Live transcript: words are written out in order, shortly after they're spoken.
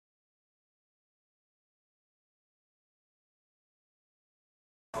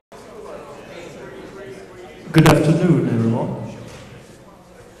Good afternoon, everyone.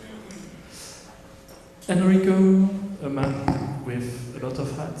 Enrico, a man with a lot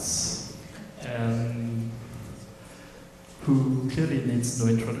of hats, and who clearly needs no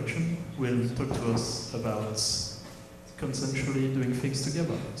introduction, will talk to us about consensually doing things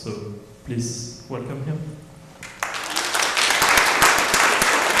together. So please welcome him.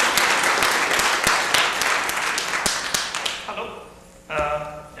 Hello.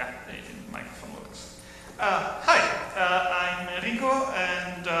 Yeah, the microphone works. Hi, I'm Enrico,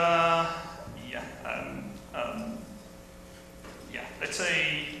 and let's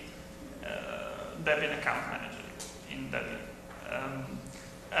say Debian account manager in Debian.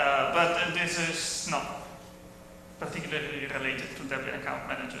 But this is not particularly related to Debian account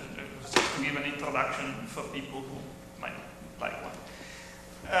manager. It was just to give an introduction for people who might like one.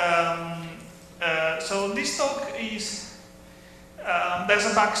 So this talk is, there's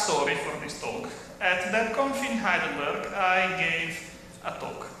a backstory for this talk. At DebConf in Heidelberg, I gave a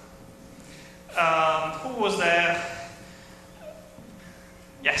talk. Who was there?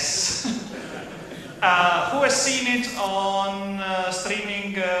 Yes. Who has seen it on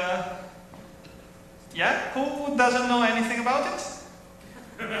streaming? Yeah? Who doesn't know anything about it?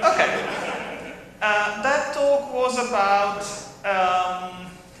 Okay. That talk was about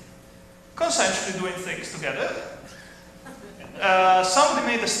consensually doing things together. Somebody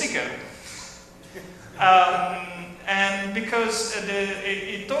made a sticker. And because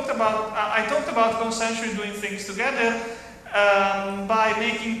I talked about consensually doing things together by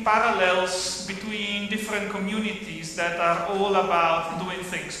making parallels between different communities that are all about doing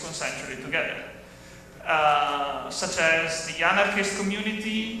things consensually together. Such as the anarchist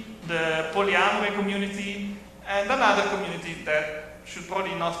community, the polyamory community, and another community that should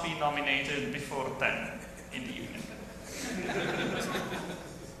probably not be nominated before 10 in the evening.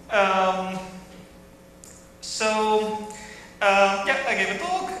 I gave a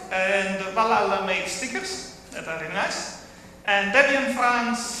talk, and Valhalla made stickers that are really nice. And Debian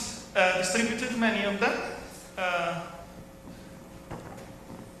France distributed many of them.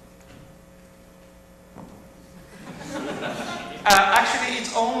 Actually,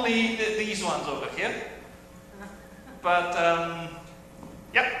 it's only these ones over here. But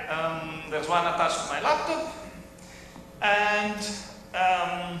there's one attached to my laptop.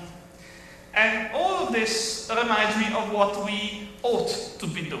 And all of this reminds me of what we ought to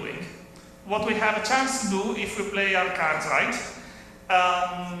be doing, what we have a chance to do if we play our cards right.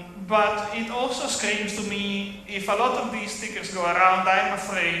 But it also screams to me, if a lot of these stickers go around, I'm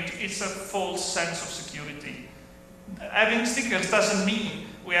afraid it's a false sense of security. Having stickers doesn't mean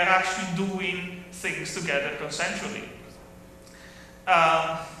we are actually doing things together consensually.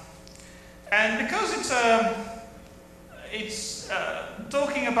 And because it's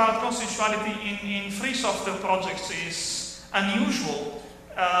talking about consensuality in free software projects is unusual,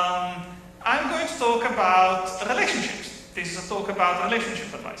 I'm going to talk about relationships. This is a talk about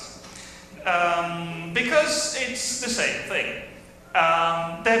relationship advice. Because it's the same thing.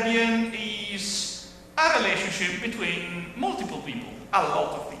 Debian is a relationship between multiple people, a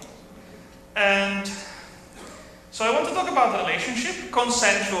lot of people. And so I want to talk about relationship,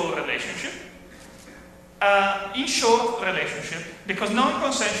 consensual relationship. In short, relationship, because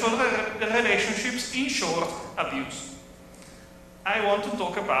non-consensual relationships in short abuse. I want to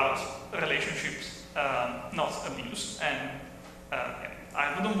talk about relationships, not abuse, and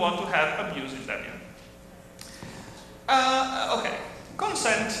I wouldn't want to have abuse in Debian. Okay,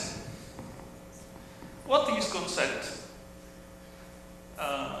 consent. What is consent?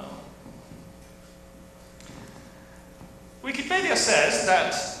 Wikipedia says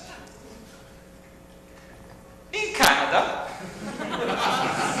that in Canada,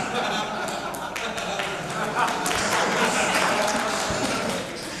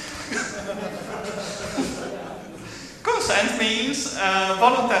 consent means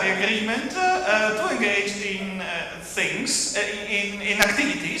voluntary agreement to engage in things, in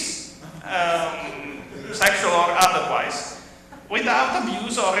activities, sexual or otherwise, without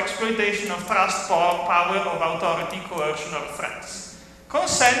abuse or exploitation of trust, power of authority, coercion, or threats.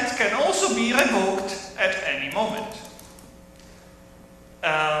 Consent can also be revoked at any moment.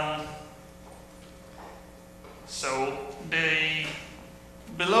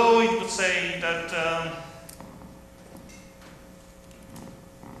 Below it would say that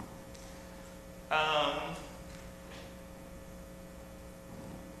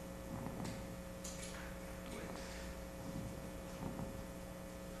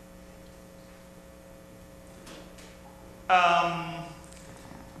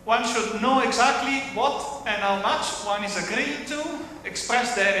one should know exactly what and how much one is agreeing to,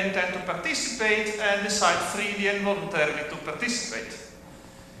 express their intent to participate, and decide freely and voluntarily to participate.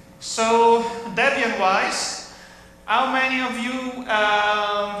 So, Debian-wise, how many of you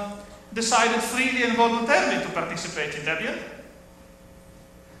decided freely and voluntarily to participate in Debian?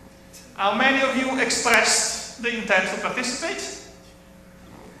 How many of you expressed the intent to participate?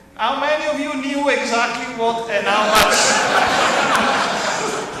 How many of you knew exactly what and how much?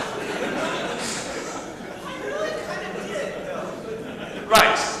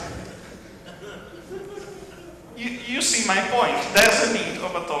 Right. You see my point. There's a need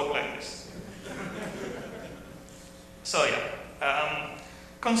of a talk like this. So yeah,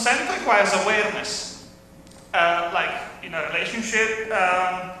 consent requires awareness. Like in a relationship,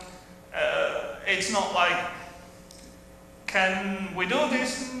 it's not like, can we do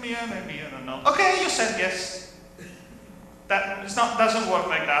this? Yeah, maybe, I don't know. Okay, you said yes. That doesn't work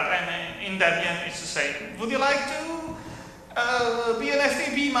like that. And in Debian, it's the same. Would you like to be an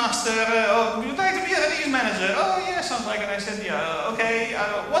FTP master? Or would you like to be a release manager? Oh, yeah, sounds like it. I said, yeah, okay.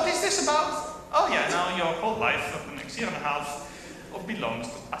 What is this about? Oh, yeah, now your whole life for the next year and a half belongs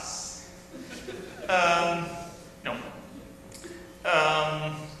to us. No.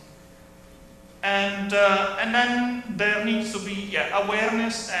 And then there needs to be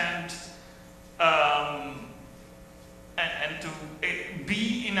awareness and to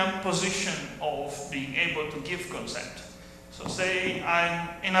be in a position of being able to give consent. So say I'm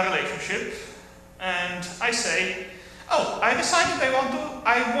in a relationship and I say, oh, I decided I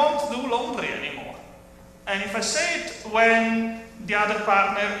won't do laundry anymore. And if I say it when the other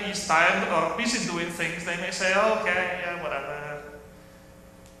partner is tired or busy doing things, they may say, oh, okay, yeah, whatever.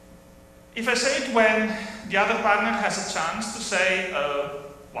 If I say it when the other partner has a chance to say,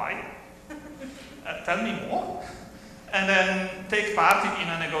 why? Tell me more. And then take part in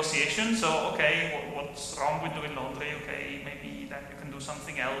a negotiation. So, okay, what's wrong with doing laundry? Okay, maybe then you can do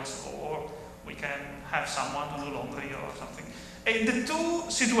something else, or we can have someone to do laundry or something. The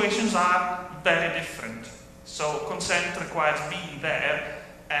two situations are very different. So consent requires being there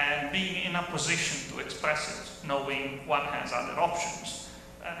and being in a position to express it, knowing one has other options,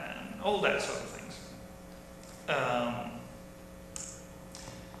 and all that sort of things.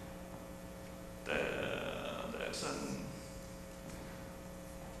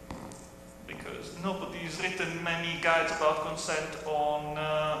 Because nobody's written many guides about consent on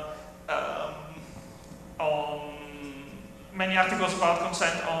many articles about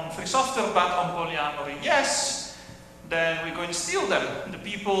consent on free software, but on polyamory, yes, then we're going to steal them. The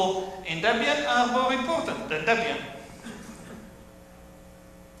people in Debian are more important than Debian.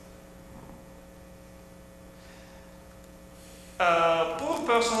 Poor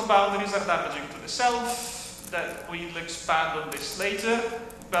personal boundaries are damaging to the self. That we'll expand on this later,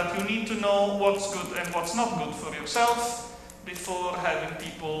 but you need to know what's good and what's not good for yourself before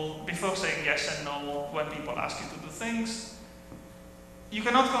saying yes and no when people ask you to do things. You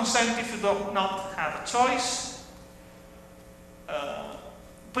cannot consent if you do not have a choice.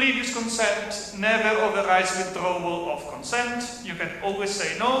 Previous consent never overrides withdrawal of consent. You can always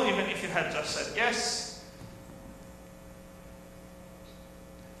say no, even if you had just said yes.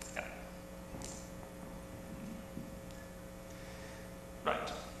 Yeah.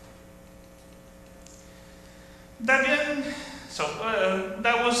 Right. Debian, so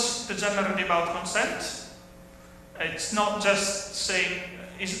that was the generally about consent. It's not just saying,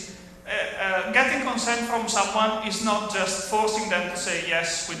 getting consent from someone is not just forcing them to say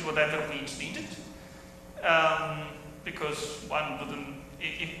yes with whatever means needed. Because one wouldn't,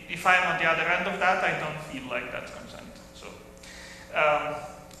 if I'm at the other end of that, I don't feel like that's consent. So,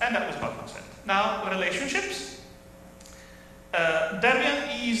 and that was about consent. Now, relationships.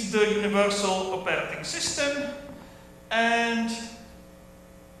 Debian is the universal operating system, and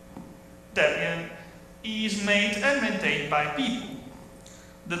Debian is made and maintained by people.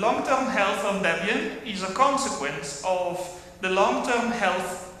 The long-term health of Debian is a consequence of the long-term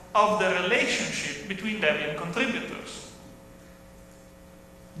health of the relationship between Debian contributors.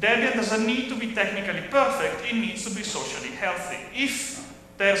 Debian doesn't need to be technically perfect, it needs to be socially healthy. If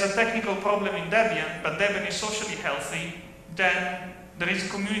there's a technical problem in Debian, but Debian is socially healthy, then there is a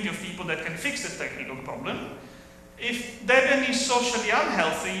community of people that can fix the technical problem. If Debian is socially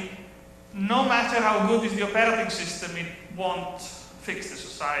unhealthy, no matter how good is the operating system, it won't fix the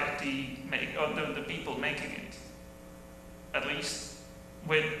society or the people making it. At least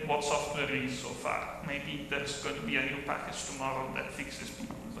with what software is so far. Maybe there's going to be a new package tomorrow that fixes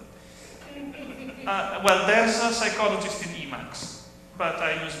people. But well, there's a psychologist in Emacs, but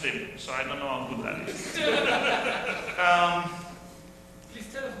I use Vim, so I don't know how good that is. Please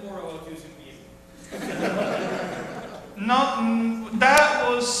tell us more about using Vim? That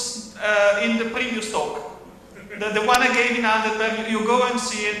was in the previous talk. The one I gave in Underberg, you go and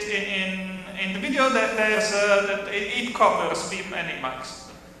see it in the video. That it covers Vim and Emacs,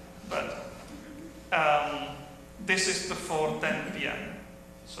 but this is before 10 p.m.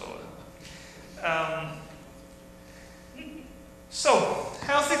 So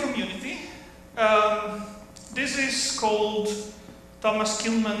healthy community. This is called Thomas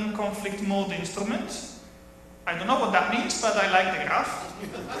Kilmann conflict mode instrument. I don't know what that means, but I like the graph.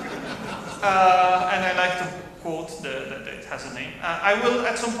 And I like to quote that it has a name. I will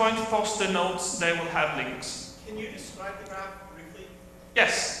at some point post the notes, they will have links. Can you describe the graph briefly?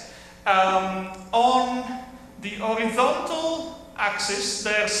 Yes. On the horizontal axis,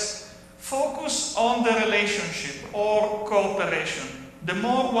 there's focus on the relationship or cooperation. The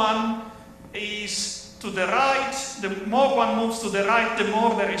more one is to the right, the more one moves to the right, the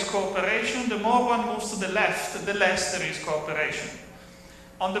more there is cooperation. The more one moves to the left, the less there is cooperation.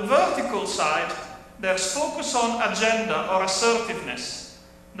 On the vertical side, there's focus on agenda or assertiveness.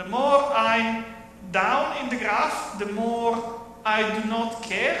 The more I'm down in the graph, the more I do not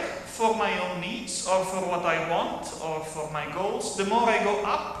care for my own needs or for what I want or for my goals. The more I go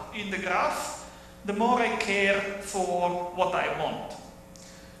up in the graph, the more I care for what I want.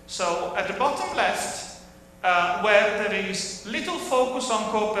 So at the bottom left, where there is little focus on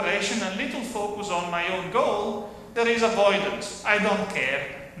cooperation and little focus on my own goal, there is avoidance. I don't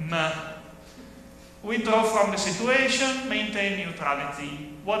care. Meh. Withdraw from the situation, maintain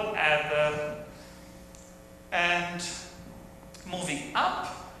neutrality, whatever. And moving up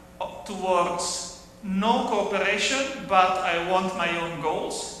towards no cooperation, but I want my own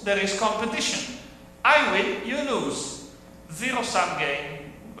goals, there is competition. I win, you lose. Zero-sum game.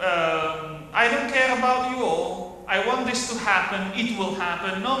 I don't care about you all. I want this to happen. It will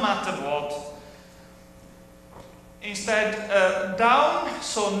happen no matter what. Instead, down,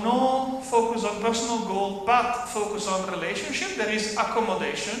 so no focus on personal goal, but focus on relationship. There is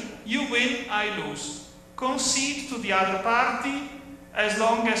accommodation. You win, I lose. Concede to the other party as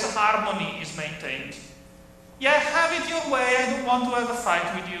long as harmony is maintained. Yeah, have it your way. I don't want to have a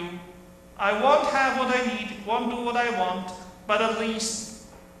fight with you. I won't have what I need, won't do what I want, but at least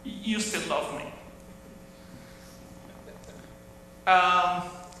you still love me.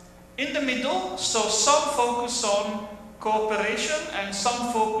 In the middle, so some focus on cooperation and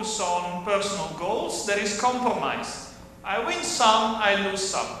some focus on personal goals. There is compromise. I win some, I lose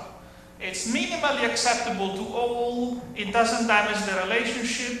some. It's minimally acceptable to all. It doesn't damage the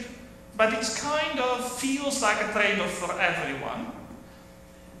relationship, but it kind of feels like a trade-off for everyone.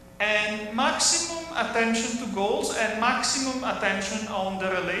 And maximum attention to goals and maximum attention on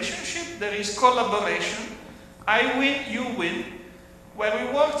the relationship. There is collaboration. I win, you win, where we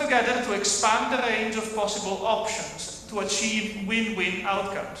work together to expand the range of possible options to achieve win-win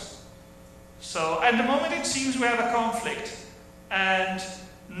outcomes. So at the moment it seems we have a conflict and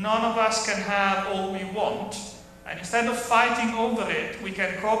none of us can have all we want. And instead of fighting over it, we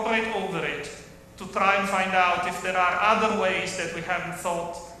can cooperate over it to try and find out if there are other ways that we haven't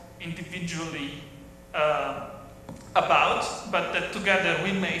thought individually about, but that together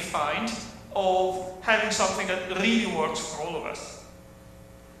we may find, of having something that really works for all of us.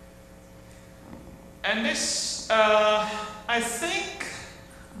 And this, I think,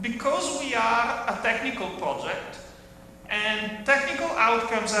 because we are a technical project, and technical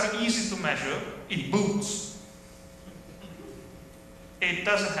outcomes are easy to measure, it boots. It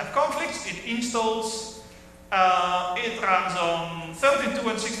doesn't have conflicts, it installs, it runs on 32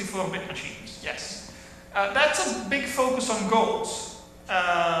 and 64-bit machines, yes. That's a big focus on goals.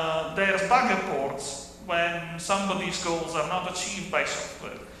 There's bug reports when somebody's goals are not achieved by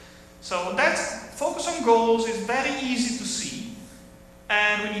software. So that focus on goals is very easy to see,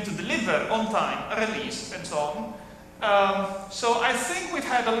 and we need to deliver on time, a release, and so on. So I think we've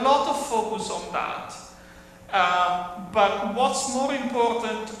had a lot of focus on that. But what's more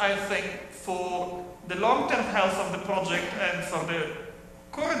important, I think, for the long-term health of the project and for the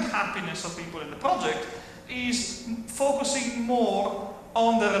current happiness of people in the project is focusing more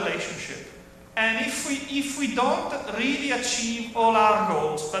on the relationship. And if we don't really achieve all our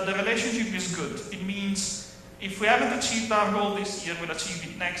goals, but the relationship is good, it means if we haven't achieved our goal this year, we'll achieve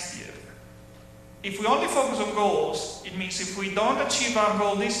it next year. If we only focus on goals, it means if we don't achieve our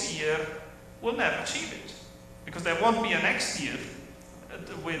goal this year, we'll never achieve it. Because there won't be a next year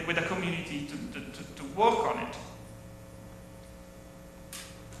with a community to work on it.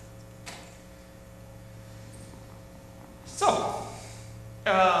 So,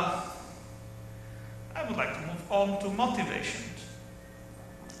 I would like to move on to motivations.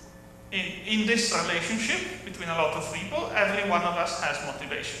 in this relationship between a lot of people, every one of us has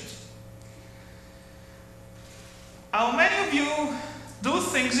motivations. How many of you do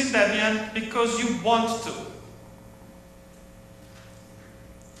things in Debian because you want to?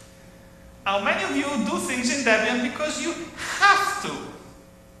 How many of you do things in Debian because you have to?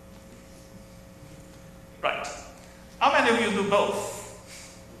 Right. How many of you do both?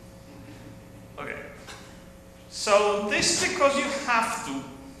 Okay. So this because you have to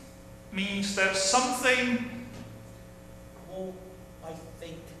means there's something. Well, I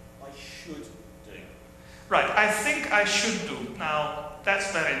think I should do. Right, I think I should do. Now,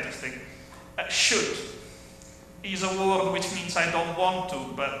 that's very interesting. Should is a word which means I don't want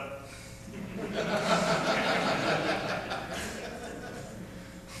to, but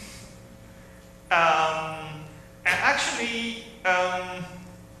and actually,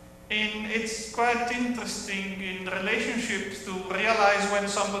 it's quite interesting in relationships to realize when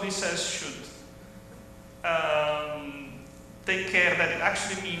somebody says should. Take care that it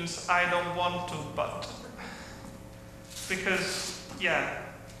actually means I don't want to, but. Because, yeah.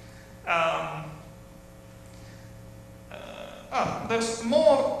 There's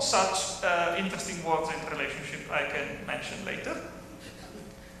more such interesting words in relationship I can mention later.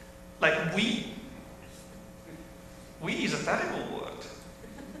 Like we. We is a terrible word.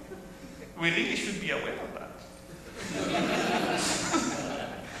 We really should be aware of that.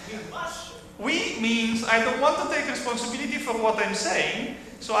 We means I don't want to take responsibility for what I'm saying,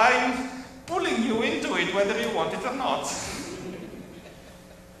 so I'm pulling you into it whether you want it or not.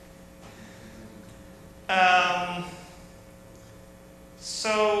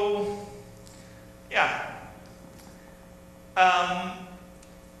 So, yeah.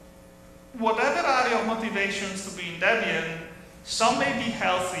 Whatever are your motivations to be in Debian, some may be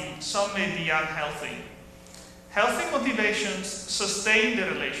healthy, some may be unhealthy. Healthy motivations sustain the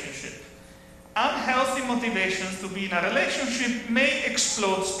relationship. Unhealthy motivations to be in a relationship may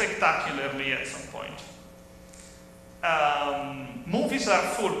explode spectacularly at some point. Movies are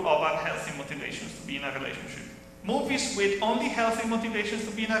full of unhealthy motivations to be in a relationship. Movies with only healthy motivations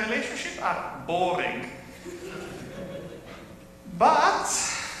to be in a relationship are boring. But,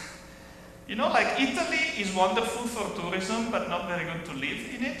 you know, like Italy is wonderful for tourism, but not very good to live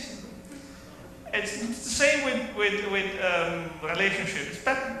in it. It's the same with relationships.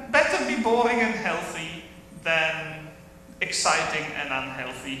 Better be boring and healthy than exciting and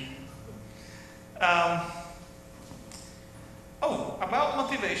unhealthy. About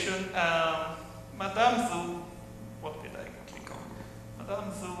motivation, Madame Thu, what did I click on?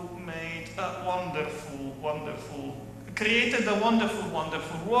 Madame Thu made a created a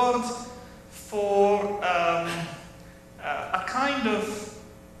wonderful word for a kind of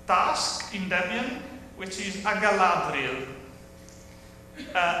task in Debian, which is a galadriel.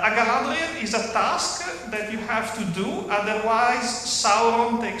 A galadriel is a task that you have to do, otherwise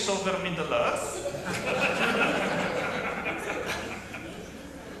Sauron takes over Middle-earth.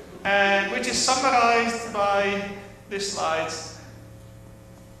 And which is summarized by this slide.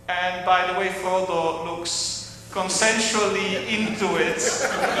 And by the way, Frodo looks consensually into it.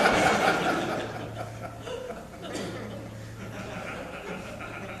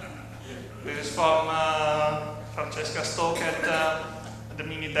 This is from Francesca's talk at the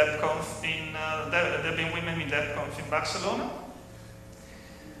mini DebConf in Debian Women in DebConf in Barcelona.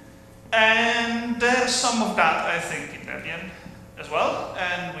 And there's some of that, I think, in Debian as well.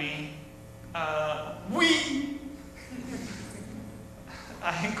 And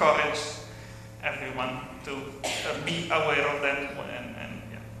I encourage everyone to be aware of them.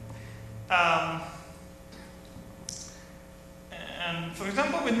 And for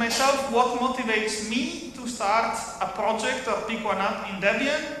example, with myself, what motivates me to start a project or pick one up in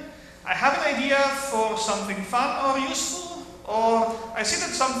Debian? I have an idea for something fun or useful, or I see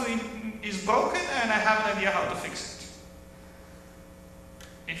that something is broken and I have an idea how to fix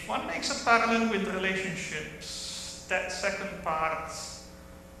it. If one makes a parallel with relationships, that second part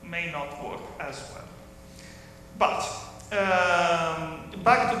may not work as well. But,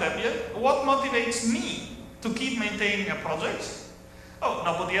 back to Debian, what motivates me to keep maintaining a project? Oh,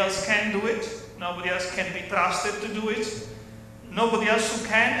 nobody else can do it. Nobody else can be trusted to do it. Nobody else who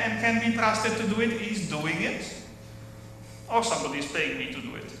can and can be trusted to do it is doing it. Or somebody is paying me to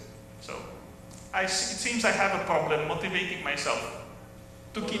do it. So, it seems I have a problem motivating myself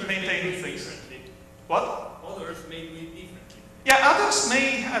to keep maintaining things. What? Others may do it differently. Yeah, others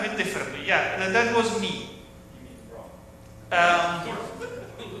may have it differently. Yeah, that was me. You mean wrong.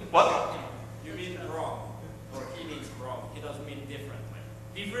 What? You mean wrong. Or he means wrong. He doesn't mean different.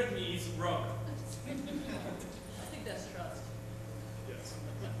 Different means wrong. I think that's trust. Yes.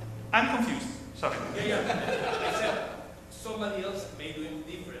 I'm confused. Sorry. Yeah. I said somebody else may do it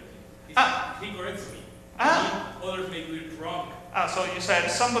differently. He corrects me. Others may do it wrong. So you said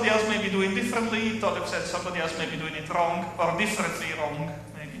somebody else may be doing differently. Tolib said somebody else may be doing it wrong or differently wrong,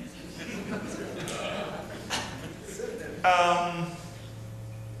 maybe.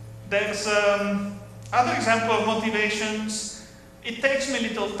 There's other example of motivations. It takes me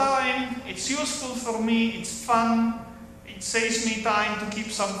little time. It's useful for me. It's fun. It saves me time to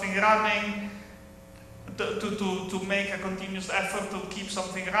keep something running. To make a continuous effort to keep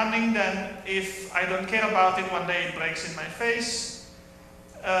something running, then if I don't care about it, one day it breaks in my face.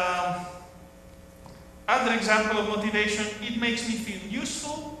 Other example of motivation, it makes me feel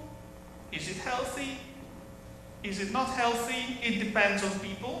useful. Is it healthy? Is it not healthy? It depends on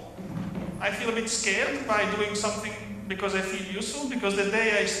people. I feel a bit scared by doing something because I feel useful, because the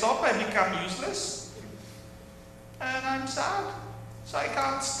day I stop, I become useless. And I'm sad, so I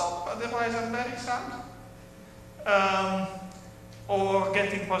can't stop, otherwise I'm very sad. Or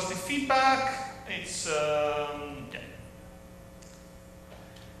getting positive feedback, it's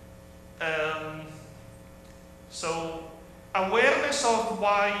so awareness of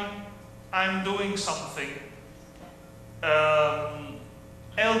why I'm doing something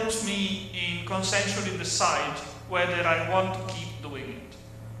helps me in consensually decide whether I want to keep doing it.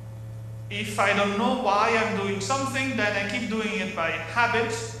 If I don't know why I'm doing something, then I keep doing it by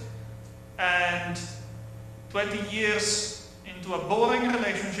habit, and 20 years into a boring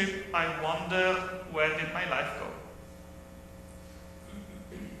relationship, I wonder, where did my life go?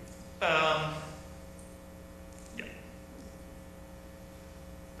 Yeah.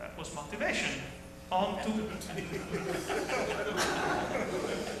 That was motivation. On to... One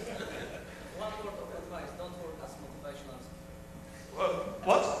word of advice, don't work as motivational speaker.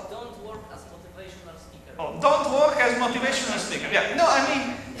 What? Don't work as motivational speaker. Oh, don't work as motivational speaker. Yeah, no, I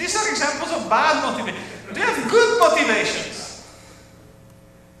mean, these are examples of bad motivation. Do you have good motivations?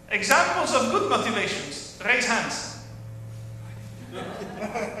 Examples of good motivations. Raise hands.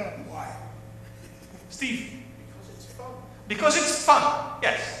 Why? Steve. Because it's fun. Because it's fun,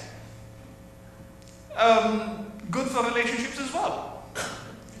 yes. Good for relationships as well.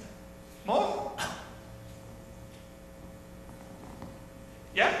 More?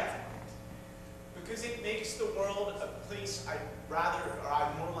 Yeah? Because it makes the world a place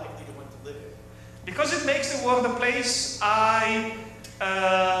I'm more likely to want to live in. Because it makes the world a place I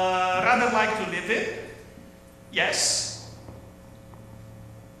rather like to live in? Yes.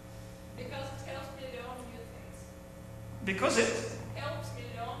 Because it helps me learn new things. Because it Helps me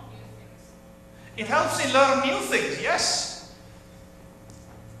learn new things. It helps me learn new things, yes.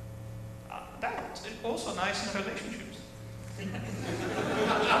 That's also nice in relationships.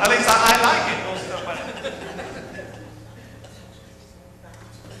 At least I like it also.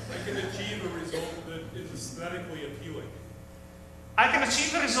 I can achieve a result that is aesthetically appealing. I can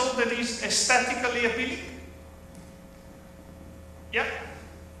achieve a result that is aesthetically appealing. Yeah.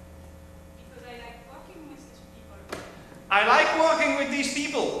 Because I like working with these people. I like working with these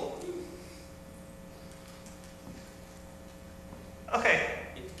people. Okay.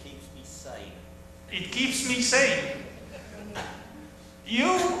 It keeps me sane. It keeps me sane. You,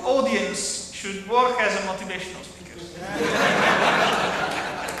 audience, should work as a motivational speaker.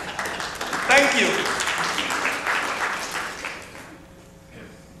 Thank you.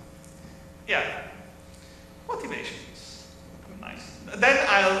 Yeah. Motivations. Nice. Then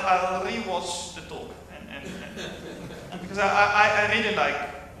I'll rewatch the talk and because I really like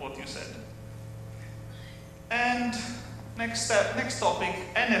what you said. And next topic,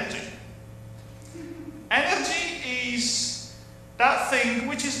 energy. Energy is that thing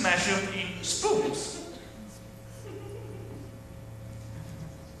which is measured in spoons.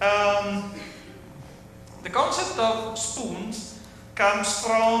 The concept of spoons comes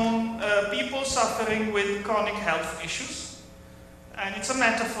from people suffering with chronic health issues. And it's a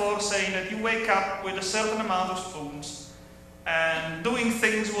metaphor saying that you wake up with a certain amount of spoons, and doing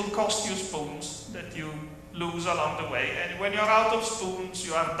things will cost you spoons that you lose along the way. And when you're out of spoons,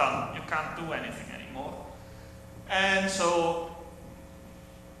 you are done. You can't do anything anymore. And so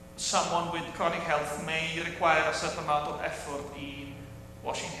someone with chronic health may require a certain amount of effort in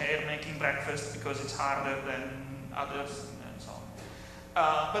washing hair, making breakfast, because it's harder than others, and so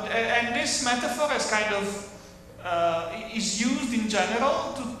on. And this metaphor is kind of is used in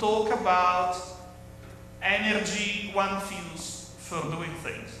general to talk about energy one feels for doing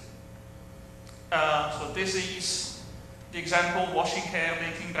things. So this is the example: washing hair,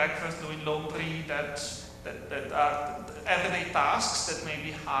 making breakfast, doing laundry. That are everyday tasks that may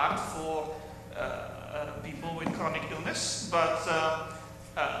be hard for people with chronic illness, but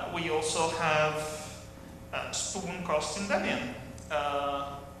We also have spoon costs in Debian.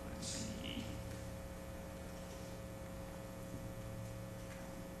 Let's see.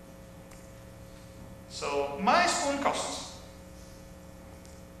 So my spoon costs.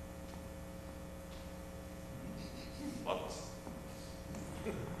 What?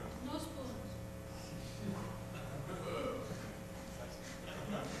 No spoons.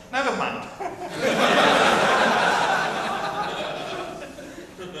 Never mind.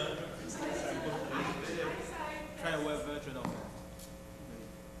 Try a web version of it.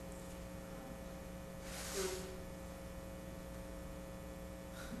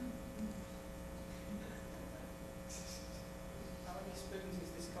 How many spoons is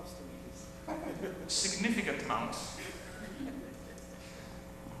this costing you? Significant amount.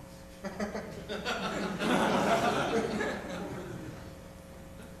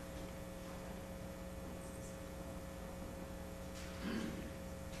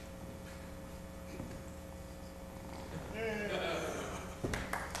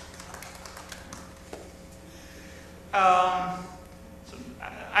 So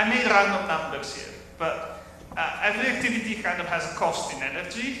I made random numbers here, but every activity kind of has a cost in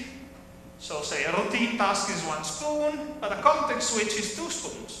energy. So say a routine task is 1 spoon, but a context switch is 2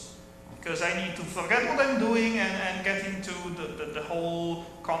 spoons. Because I need to forget what I'm doing and get into the whole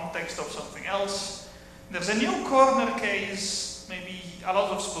context of something else. There's a new corner case, maybe a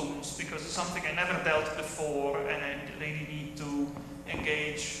lot of spoons, because it's something I never dealt before and I really need to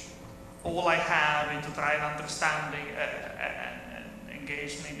engage all I have into try and understanding and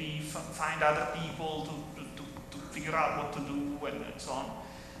engage, maybe find other people to figure out what to do and so on.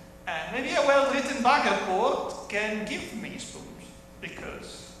 And maybe a well-written bug report can give me spoons,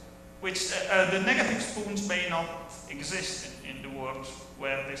 because the negative spoons may not exist in the world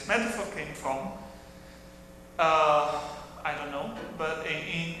where this metaphor came from. I don't know, but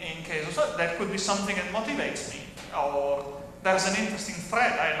in case of that, that could be something that motivates me, or there's an interesting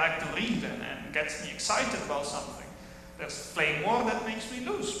thread I like to read and gets me excited about something. There's flame war that makes me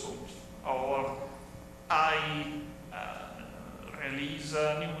lose spoons, or I release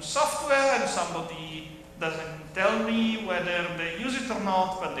new software and somebody doesn't tell me whether they use it or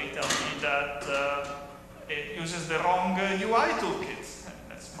not, but they tell me that it uses the wrong UI toolkit.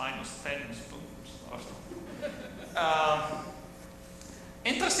 That's -10 spoons or something.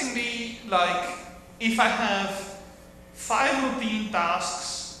 Interestingly, like if I have 5 routine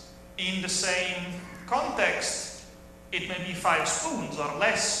tasks in the same context, it may be 5 spoons or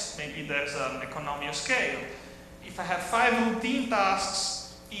less. Maybe there's an economy of scale. If I have 5 routine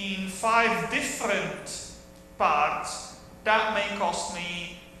tasks in 5 different parts, that may cost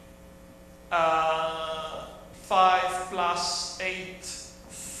me 5 plus 8,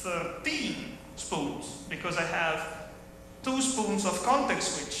 13 spoons, because I have 2 spoons of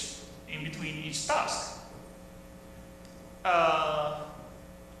context switch in between each task.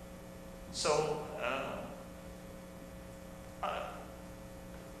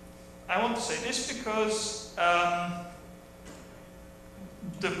 I want to say this because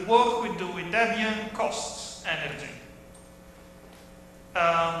the work we do in Debian costs energy.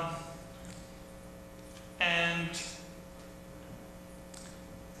 And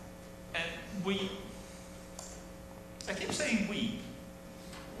I keep saying we.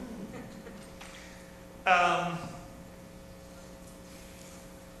 I'll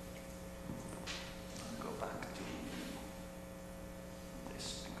go back to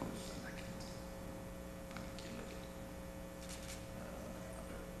this because I can't kill it.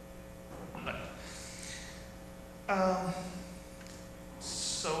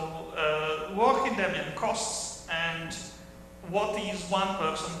 Work in Debian costs, and what is one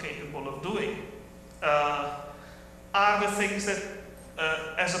person capable of doing? Are the things that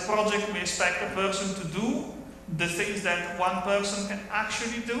as a project we expect a person to do the things that one person can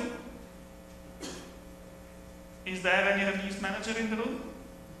actually do? Is there any release manager in the room?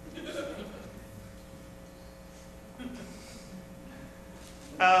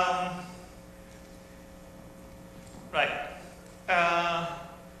 Right.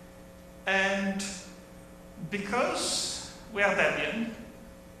 And because we are Debian,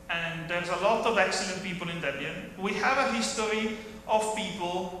 and there's a lot of excellent people in Debian, we have a history of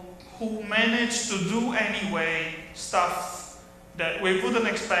people who manage to do anyway stuff that we wouldn't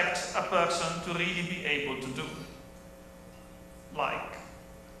expect a person to really be able to do. Like,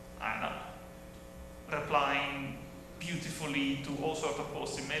 I don't know, replying beautifully to all sorts of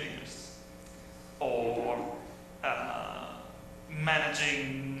posts in mailing lists, or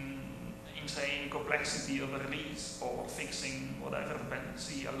managing insane complexity of a release, or fixing whatever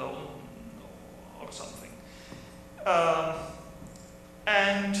dependency alone or something.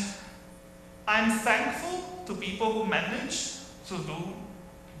 And I'm thankful to people who manage to do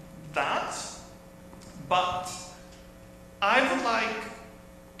that, but I would like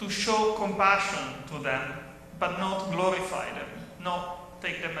to show compassion to them, but not glorify them, not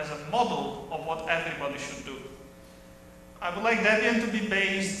take them as a model of what everybody should do. I would like Debian to be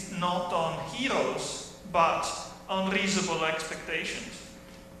based not on heroes, but on reasonable expectations.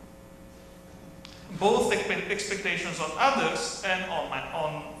 Both expectations on others and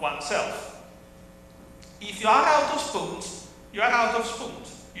on oneself. If you are out of spoons, you are out of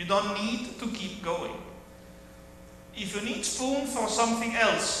spoons. You don't need to keep going. If you need spoon for something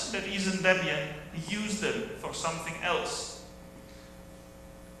else that isn't Debian, use them for something else.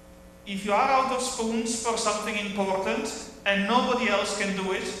 If you are out of spoons for something important and nobody else can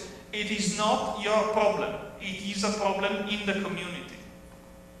do it, it is not your problem. It is a problem in the community.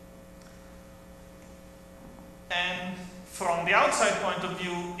 And from the outside point of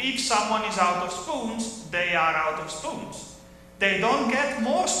view, if someone is out of spoons, they are out of spoons. They don't get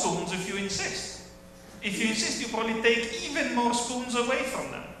more spoons if you insist. If you insist, you probably take even more spoons away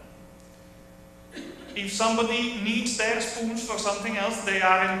from them. If somebody needs their spoons for something else, they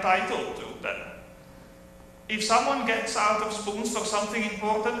are entitled to them. If someone gets out of spoons for something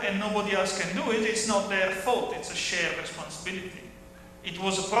important and nobody else can do it, it's not their fault, it's a shared responsibility. It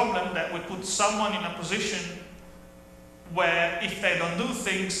was a problem that we put someone in a position where if they don't do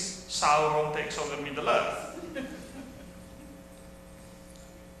things, Sauron takes over Middle-earth.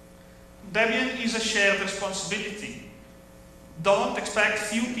 Debian is a shared responsibility. Don't expect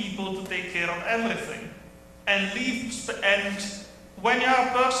few people to take care of everything. And when you're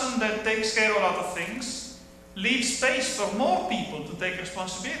a person that takes care of a lot of things, leave space for more people to take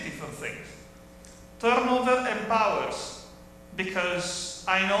responsibility for things. Turnover empowers, because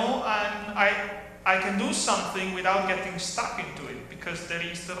I know I can do something without getting stuck into it, because there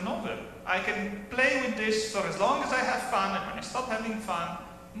is turnover. I can play with this for as long as I have fun, and when I stop having fun,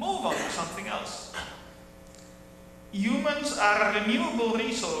 move on to something else. Humans are a renewable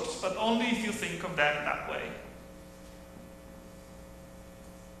resource, but only if you think of them that way.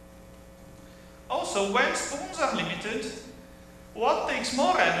 Also, when spoons are limited, what takes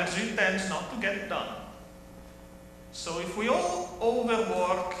more energy tends not to get done. So if we all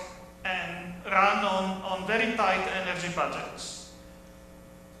overwork and run on very tight energy budgets,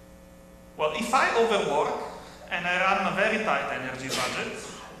 well, if I overwork and I run a very tight energy budget,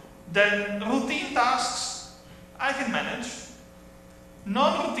 then routine tasks I can manage.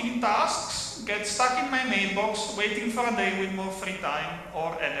 Non-routine tasks get stuck in my mailbox waiting for a day with more free time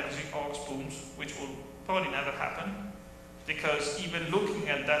or energy or spoons, which will probably never happen, because even looking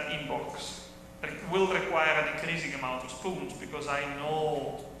at that inbox will require an increasing amount of spoons, because I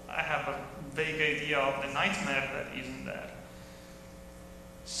know I have a vague idea of the nightmare that isn't there.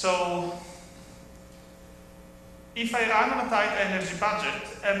 So, if I run on a tight energy budget,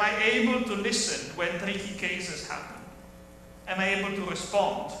 am I able to listen when tricky cases happen? Am I able to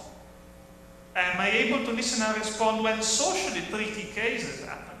respond? Am I able to listen and respond when socially tricky cases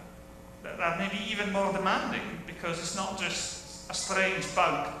happen? That are maybe even more demanding, because it's not just a strange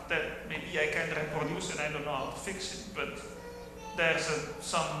bug that maybe I can reproduce and I don't know how to fix it, but there's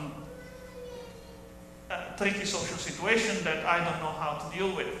some tricky social situation that I don't know how to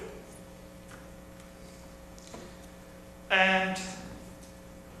deal with. And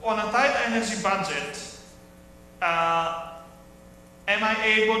on a tight energy budget, am I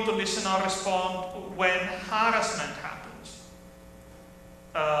able to listen or respond when harassment happens?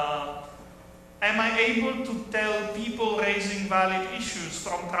 Am I able to tell people raising valid issues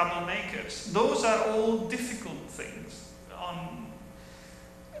from troublemakers? Those are all difficult things.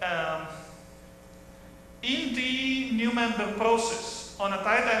 In the new member process, on a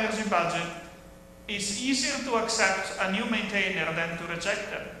tight energy budget, it's easier to accept a new maintainer than to reject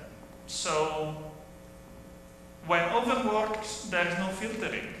them. So, when overworked, there is no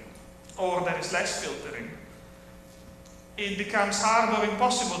filtering, or there is less filtering. It becomes hard or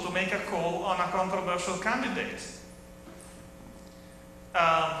impossible to make a call on a controversial candidate.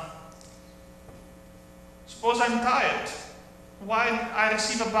 Suppose I'm tired. Why I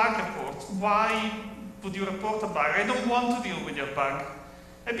receive a bug report? Why would you report a bug? I don't want to deal with your bug.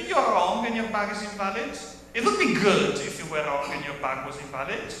 Maybe you're wrong and your bug is invalid. It would be good if you were wrong and your bug was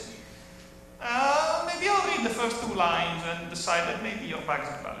invalid. Maybe I'll read the first 2 lines and decide that maybe your bug is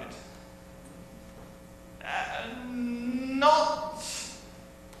invalid. Not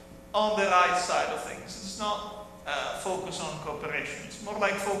on the right side of things. It's not focus on cooperation. It's more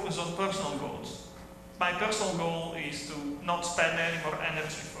like focus on personal goals. My personal goal is to not spend any more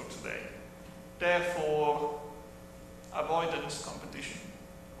energy for today. Therefore, avoidance competition,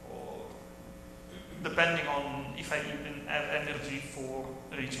 or depending on if I even have energy for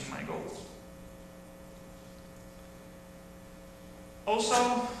reaching my goals.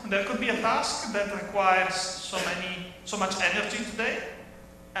 Also, there could be a task that requires so much energy today,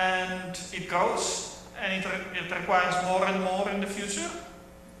 and it grows, and it requires more and more in the future.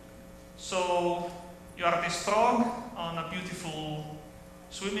 So you are this frog on a beautiful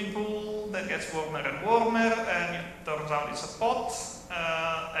swimming pool that gets warmer and warmer, and it turns out it's a pot,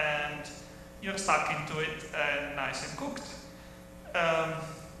 and you're stuck into it and nice and cooked.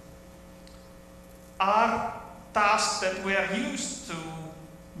 Are tasks that were used to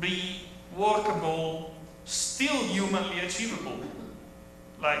be workable still humanly achievable,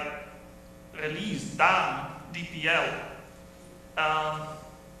 like release, done, DPL?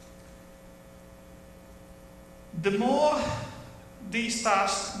 The more these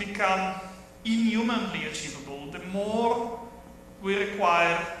tasks become inhumanly achievable, the more we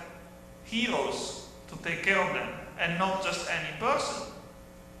require heroes to take care of them, and not just any person.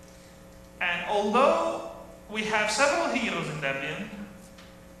 And although we have several heroes in Debian,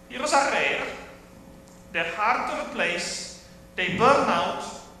 heroes are rare, they're hard to replace, they burn out,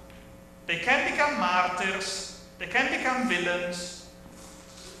 they can become martyrs, they can become villains,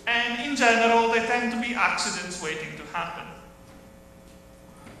 and in general they tend to be accidents waiting to happen.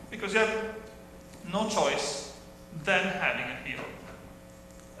 Because you have no choice than having a hero.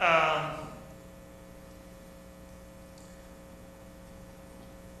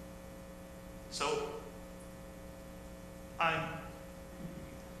 So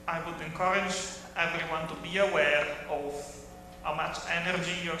I would encourage everyone to be aware of how much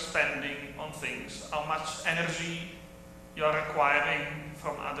energy you're spending on things, how much energy you're requiring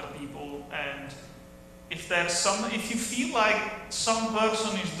from other people, and if you feel like some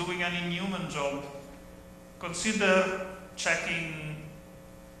person is doing an inhuman job, consider checking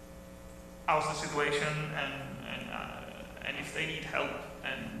how's the situation and if they need help,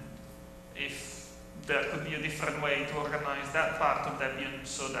 and if there could be a different way to organize that part of Debian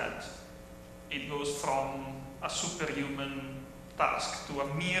so that it goes from a superhuman task to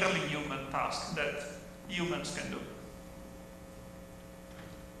a merely human task that humans can do.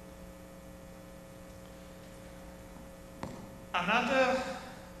 Another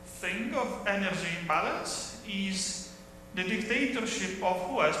thing of energy imbalance is the dictatorship of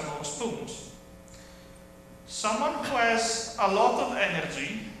who has more spoons. Someone who has a lot of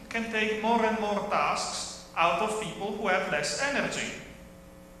energy can take more and more tasks out of people who have less energy.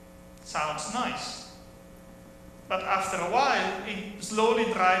 Sounds nice. But after a while, it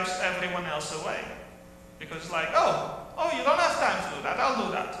slowly drives everyone else away. Because it's like, oh, you don't have time to do that, I'll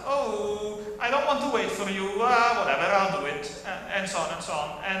do that. Oh, I don't want to wait for you, whatever, I'll do it, and so on and so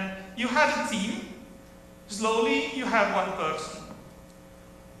on. And you had a team, slowly you have one person.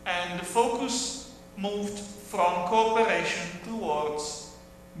 And the focus moved from cooperation towards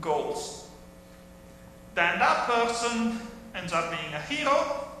goals. Then that person ends up being a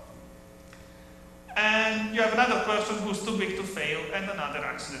hero, and you have another person who's too big to fail, and another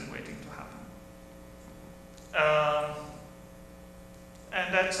accident waiting to happen.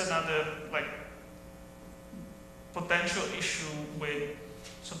 And that's another potential issue with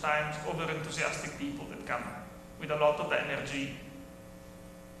sometimes over-enthusiastic people that come with a lot of energy,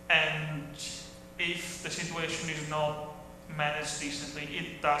 and if the situation is not managed decently,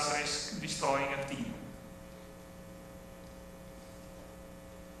 it does risk destroying a team.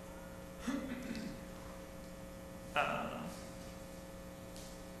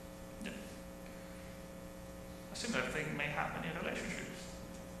 A similar thing may happen in relationships.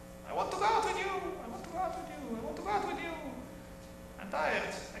 I want to go out with you, I want to go out with you, I want to go out with you. I'm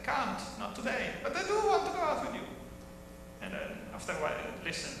tired, I can't, not today, but I do want to go out with you. And then after a while,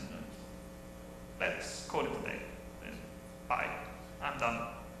 listen, let's call it a day. Bye, I'm done.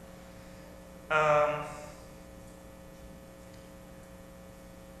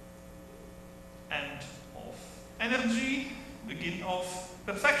 End of energy, begin of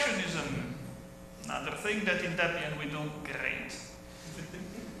perfectionism. Another thing that in Debian we do great.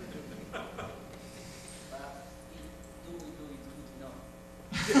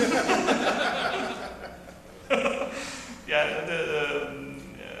 Yeah,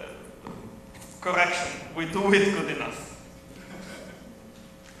 correction, we do it good enough.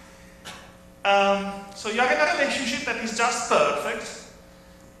 So you're in a relationship that is just perfect.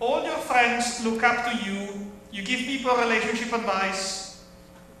 All your friends look up to you. You give people relationship advice.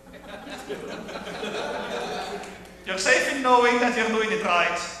 You're safe in knowing that you're doing it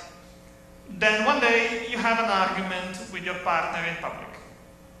right. Then one day you have an argument with your partner in public.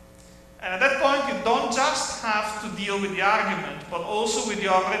 And at that point, you don't just have to deal with the argument, but also with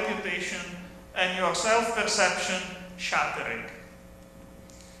your reputation and your self-perception shattering.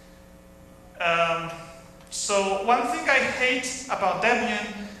 So one thing I hate about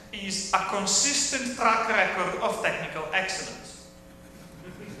Debian is a consistent track record of technical excellence.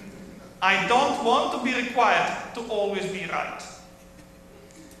 I don't want to be required to always be right.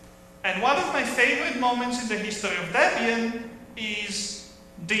 And one of my favorite moments in the history of Debian is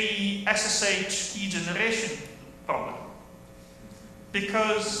the SSH key generation problem.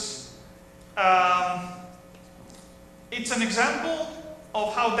 Because it's an example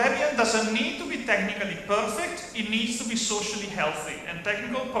of how Debian doesn't need to be technically perfect, it needs to be socially healthy, and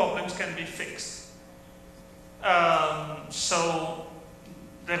technical problems can be fixed. So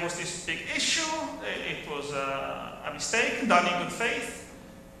there was this big issue, it was a mistake done in good faith.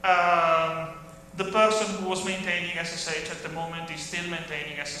 The person who was maintaining SSH at the moment is still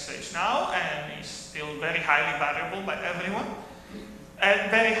maintaining SSH now, and is still very highly valuable by everyone,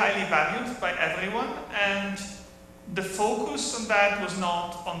 and very highly valued by everyone, and the focus on that was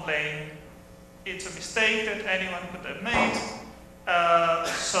not on blame. It's a mistake that anyone could have made.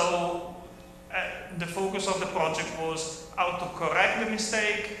 The focus of the project was how to correct the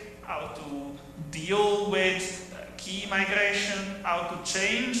mistake, how to deal with key migration, how to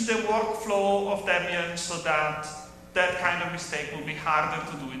change the workflow of Debian so that that kind of mistake will be harder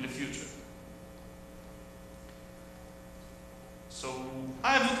to do in the future. So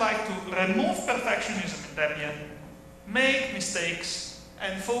I would like to remove perfectionism in Debian, make mistakes,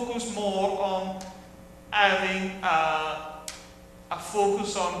 and focus more on having a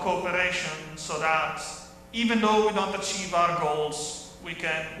focus on cooperation so that even though we don't achieve our goals, we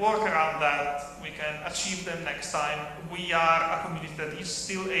can work around that, we can achieve them next time. We are a community that is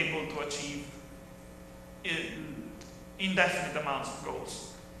still able to achieve indefinite amounts of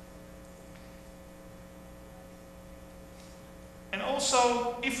goals. And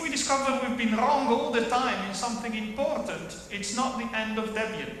also, if we discover we've been wrong all the time in something important, it's not the end of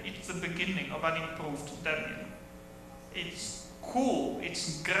Debian, it's the beginning of an improved Debian. It's cool,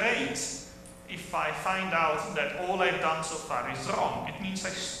 it's great if I find out that all I've done so far is wrong. It means I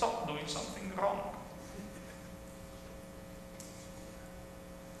stopped doing something wrong.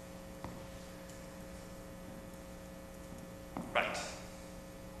 Right.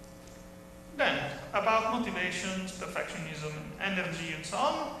 Then, about motivations, perfectionism, energy, and so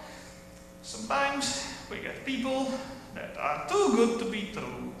on. Sometimes we get people that are too good to be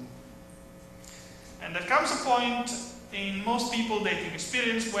true. And there comes a point in most people dating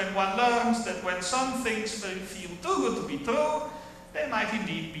experience when one learns that when some things feel too good to be true, they might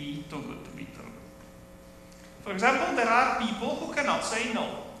indeed be too good to be true. For example, there are people who cannot say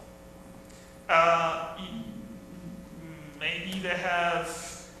no. Maybe they have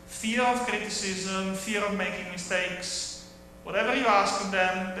fear of criticism, fear of making mistakes. Whatever you ask of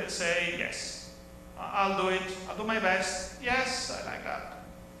them, they say, yes, I'll do it, I'll do my best. Yes, I like that.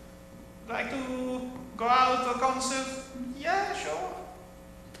 Like to go out to a concert? Yeah, sure.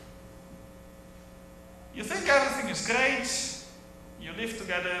 You think everything is great, you live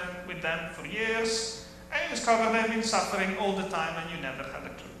together with them for years, and you discover they've been suffering all the time and you never had a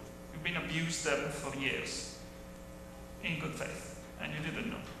clue. You've been abused them for years, in good faith, and you didn't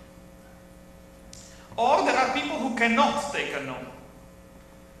know. Or there are people who cannot take a no.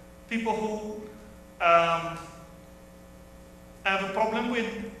 People who have a problem with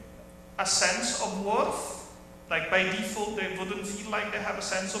a sense of worth. Like by default, they wouldn't feel like they have a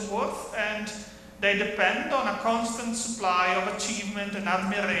sense of worth, and they depend on a constant supply of achievement and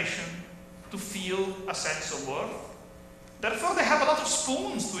admiration to feel a sense of worth. Therefore, they have a lot of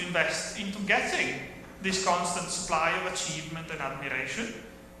spoons to invest into getting this constant supply of achievement and admiration,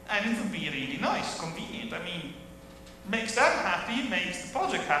 and it would be really nice, convenient. I mean, makes them happy, makes the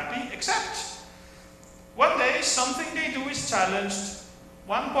project happy, except one day something they do is challenged.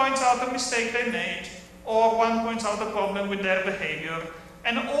 One points out a mistake they made, or one points out a problem with their behavior,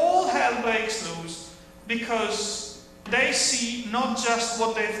 and all hell breaks loose because they see not just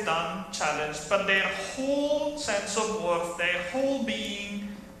what they've done challenged, but their whole sense of worth, their whole being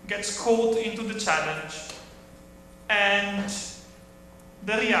gets caught into the challenge, and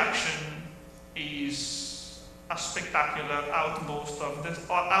the reaction is a spectacular outburst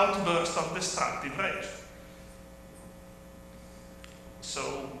of destructive rage.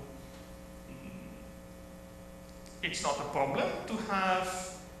 So, it's not a problem to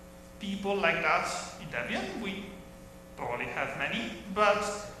have people like that in Debian. We probably have many, but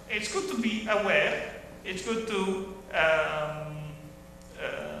it's good to be aware. It's good to,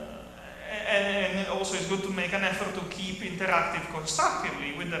 and also it's good to make an effort to keep interactive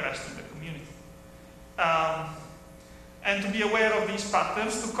constructively with the rest of the community. And to be aware of these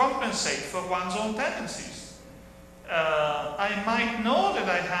patterns to compensate for one's own tendencies. I might know that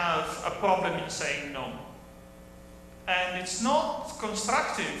I have a problem in saying no. And it's not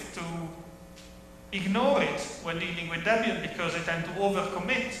constructive to ignore it when dealing with Debian because I tend to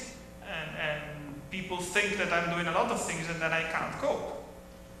overcommit and people think that I'm doing a lot of things and then I can't cope.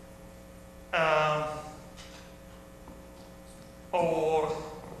 Or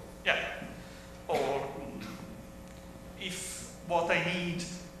if what I need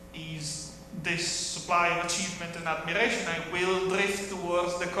is this supply of achievement and admiration, I will drift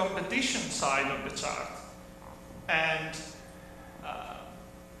towards the competition side of the chart and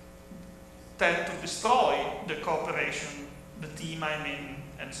tend to destroy the cooperation, the team I'm in,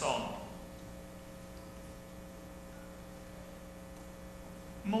 and so on.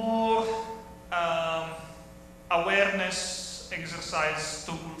 More awareness exercise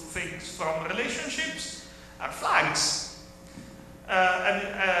tool things from relationships are flags.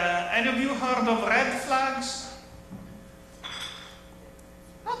 Any of you heard of red flags?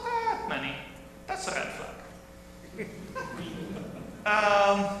 Not that many. That's a red flag.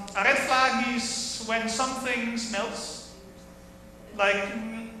 A red flag is when something smells. Like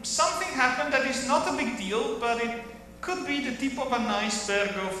something happened that is not a big deal, but it could be the tip of an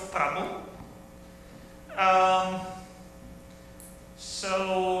iceberg of trouble.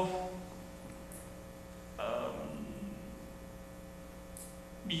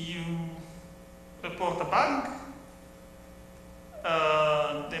 You report a bug,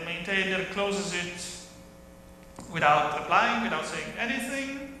 the maintainer closes it without replying, without saying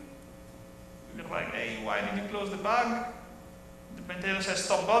anything. You're like, hey, why did you close the bug? The maintainer says,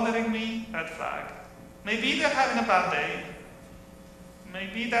 stop bothering me, red flag. Maybe they're having a bad day.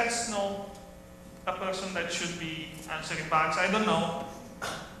 Maybe that's not a person that should be answering bugs. I don't know.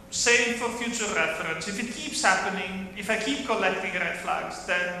 Same for future reference. If it keeps happening, if I keep collecting red flags,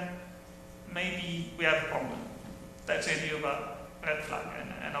 then maybe we have a problem. That's the idea of a red flag.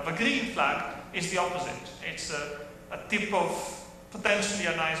 And of a green flag is the opposite. It's a tip of potentially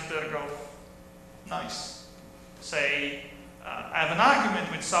an iceberg of nice. Say, I have an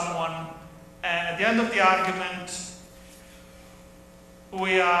argument with someone, and at the end of the argument,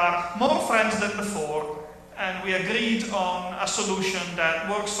 we are more friends than before, and we agreed on a solution that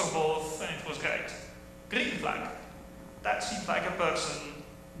works for both, and it was great. Green flag. That seems like a person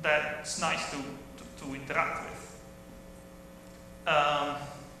that's nice to interact with.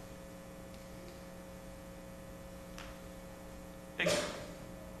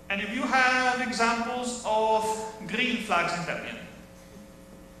 Any of you have examples of green flags in Debian?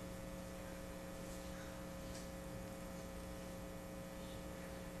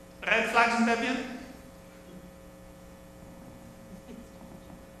 Red flags in Debian?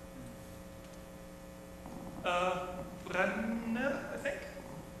 Brenner, I think?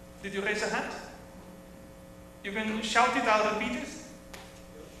 Did you raise a hand? You can shout it out, repeat it.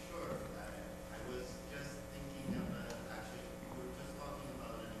 Sure. I was just thinking of actually, we were just talking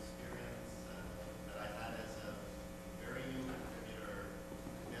about an experience that I had as a very new contributor to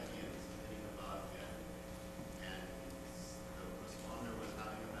Debian submitting a bug, and the responder was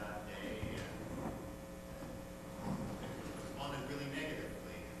having a bad day, and it responded really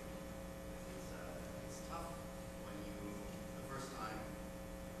negatively. It's tough when you, the first time,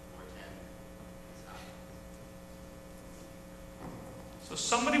 or 10, it's happened. So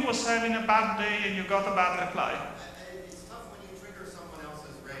somebody was having a bad day and you got a bad reply. It's tough when you trigger someone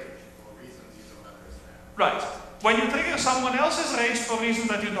else's rage for reasons you don't understand. Right. When you trigger someone else's rage for reasons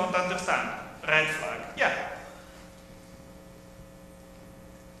that you don't understand. Red flag. Yeah.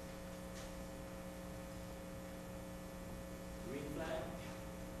 Green flag.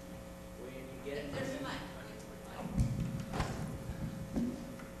 When you get There's a mic.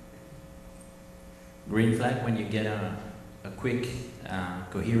 Green flag when you get a quick,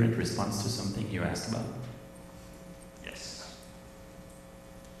 coherent response to something you asked about. Yes.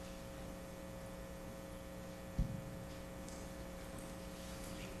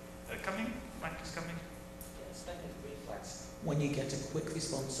 Coming? Mike is coming. Speaking of green flags, when you get a quick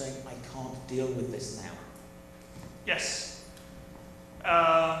response saying, I can't deal with this now. Yes.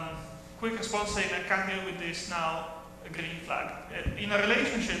 Quick response saying, I can't deal with this now, a green flag. In a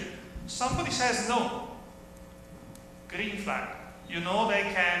relationship, somebody says no. Green flag. You know they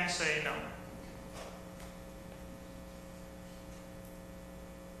can say no.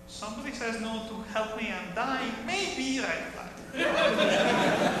 Somebody says no to help me, I'm dying, maybe red flag.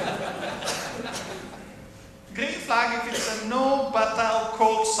 Green flag if it's a no, but I'll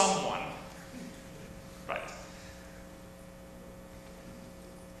call someone.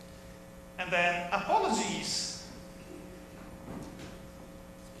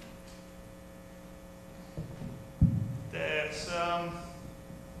 There's a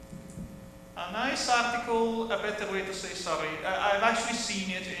nice article, a better way to say sorry. I've actually seen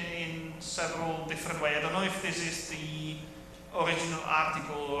it in several different ways. I don't know if this is the original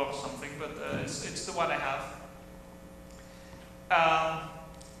article or something, but it's the one I have.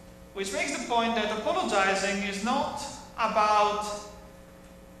 Which makes the point that apologizing is not about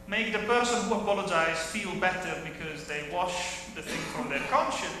make the person who apologized feel better because they wash the thing from their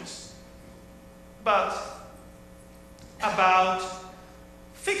conscience, but about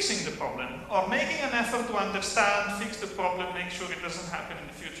fixing the problem or making an effort to understand, fix the problem, make sure it doesn't happen in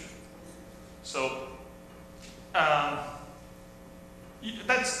the future. So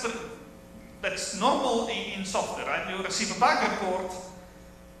that's normal in software, right? You receive a bug report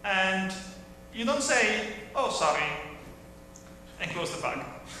and you don't say, oh, sorry, and close the bug.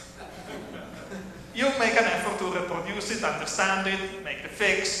 You make an effort to reproduce it, understand it, make the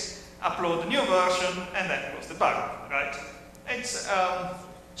fix, upload the new version, and then close the bug, right? It's,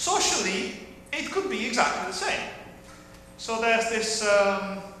 socially, it could be exactly the same. So there's this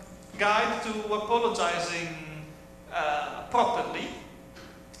guide to apologizing properly,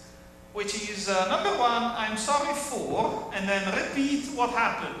 which is number one, I'm sorry for, and then repeat what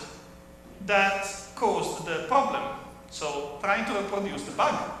happened that caused the problem. So trying to reproduce the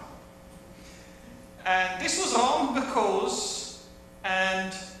bug. And this was wrong because,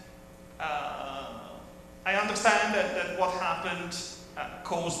 and I understand that what happened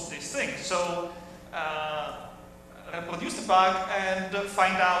caused this thing. So reproduce the bug and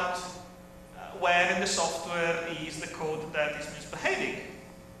find out where in the software is the code that is misbehaving.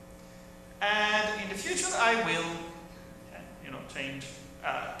 And in the future I will,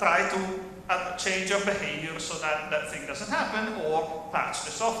 try to change your behavior so that that thing doesn't happen, or patch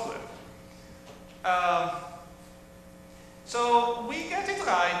the software. So we get it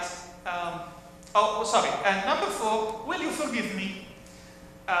right. And number 4, will you forgive me?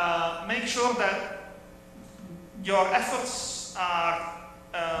 Make sure that your efforts are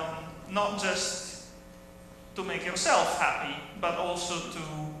not just to make yourself happy, but also to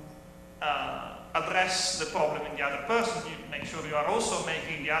address the problem in the other person. You make sure you are also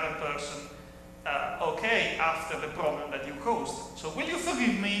making the other person okay after the problem that you caused. So will you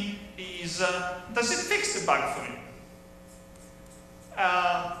forgive me is, does it fix the bug for you?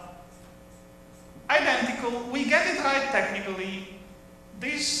 Identical, we get it right technically.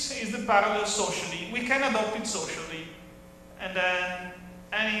 This is the parallel socially. We can adopt it socially. And then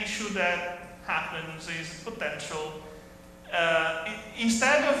any issue that happens is potential.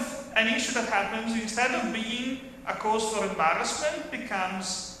 Instead of an issue that happens, instead of being a cause for embarrassment,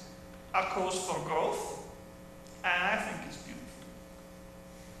 becomes a cause for growth. And I think it's beautiful.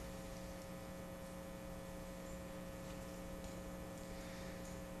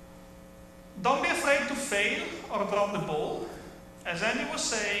 Don't be afraid to fail or drop the ball. As Andy was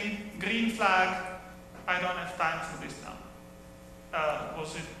saying, green flag, I don't have time for this now.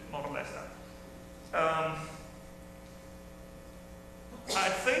 Was it more or less that? I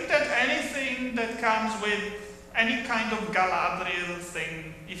think that anything that comes with any kind of Galadriel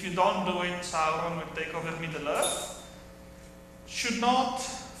thing, if you don't do it, Sauron will take over Middle-earth, should not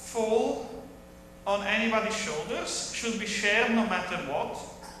fall on anybody's shoulders, should be shared no matter what,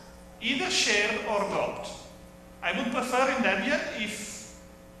 either shared or dropped. I would prefer in Debian if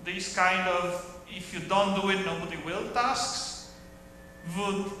these kind of, if you don't do it, nobody will tasks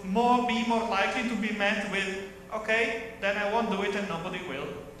would be more likely to be met with, okay, then I won't do it and nobody will.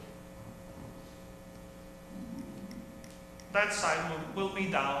 That side will be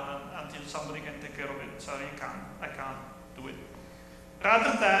down until somebody can take care of it, so I can't do it.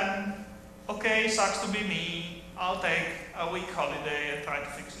 Rather than, okay, sucks to be me, I'll take a week holiday and try to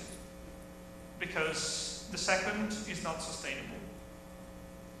fix it. Because the second is not sustainable.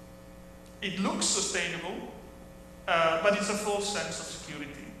 It looks sustainable, but it's a false sense of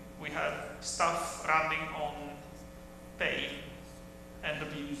security. We have stuff running on pain and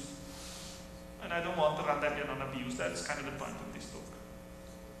abuse. And I don't want to run Debian on abuse. That's kind of the point of this talk.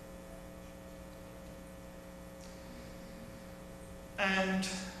 And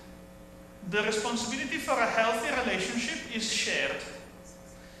the responsibility for a healthy relationship is shared.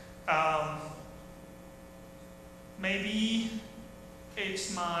 Maybe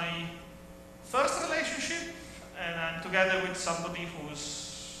it's my first relationship and I'm together with somebody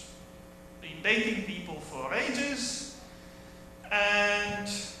who's been dating people for ages, and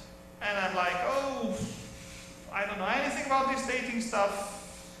I'm like, oh, I don't know anything about this dating stuff.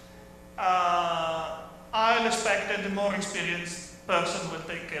 I'll expect that the more experienced person will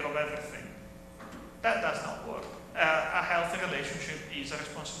take care of everything. That does not work. A healthy relationship is a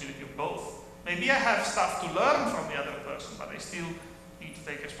responsibility of both. Maybe I have stuff to learn from the other person, but I still need to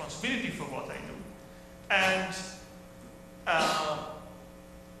take responsibility for what I do. And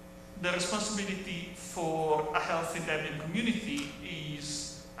the responsibility for a healthy Debian community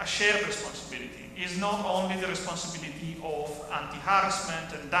is a shared responsibility. It's not only the responsibility of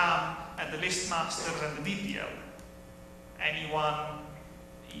anti-harassment and DAM and the list masters and the DPL. Anyone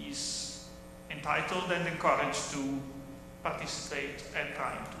is entitled and encouraged to participate and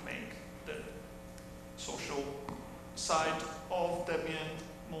trying to make the social side of Debian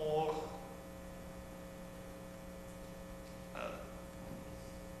more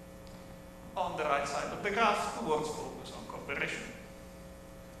on the right side of the graph towards focus on cooperation.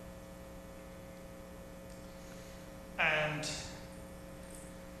 And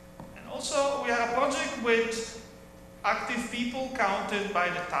also we are a project with active people counted by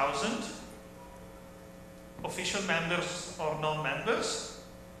the 1,000, official members or non-members,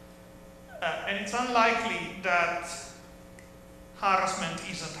 and it's unlikely that harassment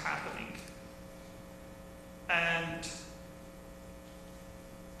isn't happening. And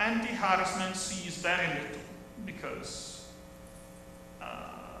anti-harassment sees very little because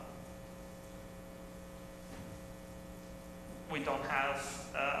we don't have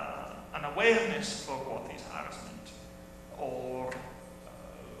an awareness for what is harassment, or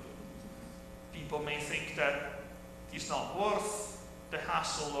people may think that it's not worth the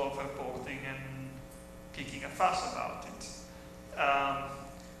hassle of reporting and kicking a fuss about it.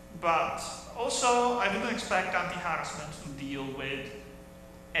 But also, I wouldn't expect anti-harassment to deal with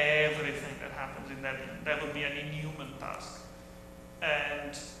everything that happens in Debian. That would be an inhuman task.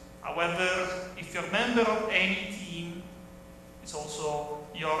 And however, if you're a member of any team, it's also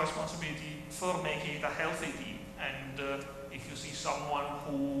your responsibility for making it a healthy team. And if you see someone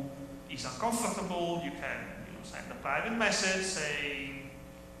who is uncomfortable, you can send a private message saying,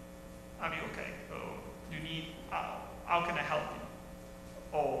 are you okay? Or do you need, how can I help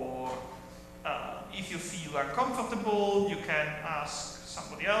you? Or if you feel uncomfortable, you can ask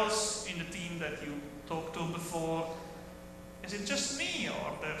somebody else in the team that you talked to before, is it just me,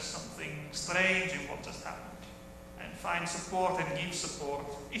 or there's something strange in what just happened? And find support and give support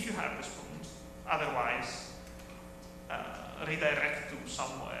if you have the spoons. Otherwise, redirect to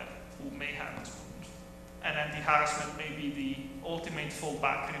somewhere who may have the spoons. And anti-harassment may be the ultimate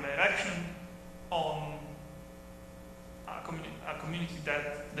fallback redirection on a community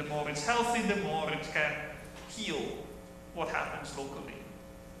that the more it's healthy, the more it can heal what happens locally.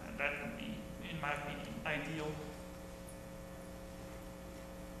 And that would be, in my opinion, ideal.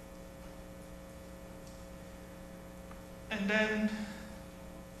 And then,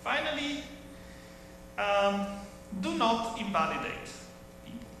 finally, do not invalidate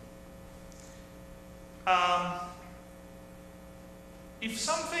people. If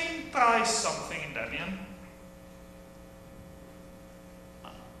something tries something in Debian,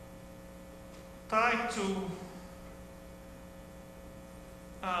 try to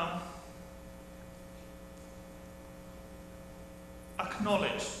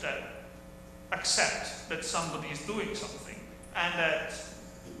acknowledge that, accept that somebody is doing something, and that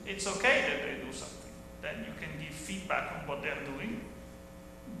it's okay that they do something. Then you can give feedback on what they're doing,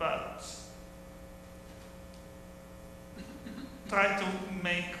 but try to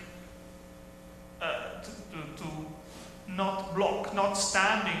make, to not block, not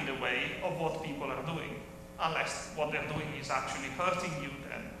stand in the way of what people are doing, unless what they're doing is actually hurting you,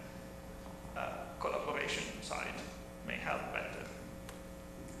 then collaboration side may help better.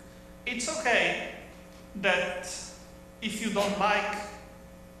 It's okay that if you don't like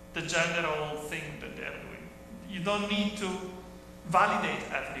the general thing that they're doing, you don't need to validate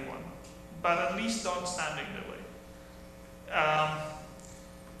everyone, but at least don't stand in the way.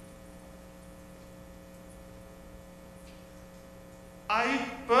 I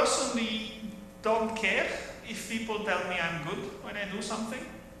personally don't care if people tell me I'm good when I do something.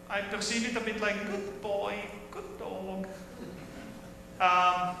 I perceive it a bit like good boy, good dog.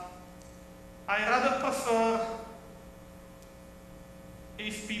 I rather prefer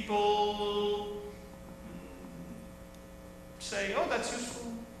if people say, oh, that's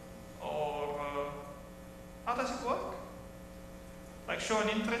useful, or how does it work? Like show an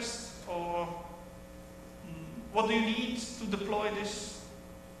interest, or what do you need to deploy this?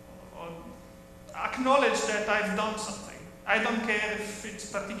 Or acknowledge that I've done something. I don't care if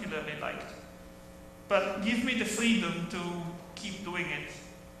it's particularly liked, but give me the freedom to keep doing it.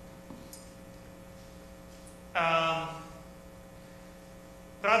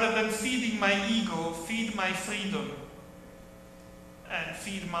 Rather than feeding my ego, feed my freedom and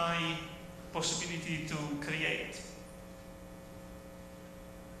feed my possibility to create.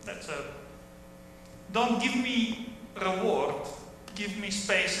 That's a don't give me reward, give me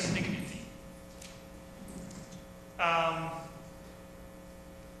space and dignity.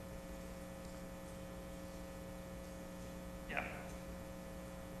 Yeah.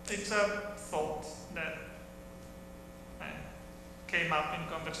 It's a thought that came up in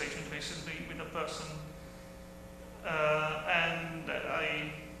conversation recently with a person and that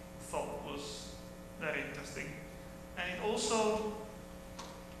I thought was very interesting. And it also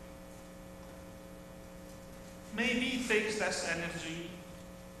maybe it takes less energy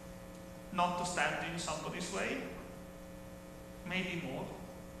not to stand in somebody's way, maybe more.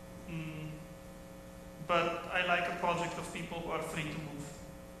 But I like a project of people who are free to move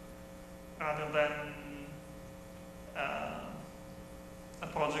rather than a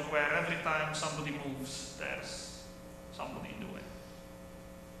project where every time somebody moves, there's somebody in the way.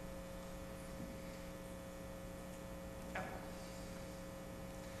 Yeah.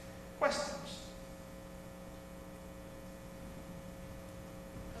 Questions?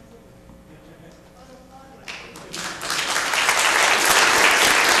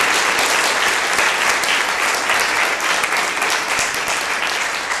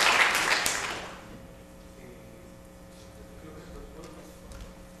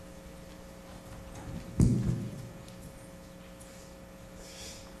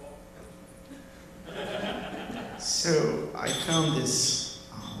 So I found this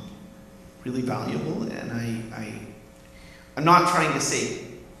really valuable, and I'm not trying to say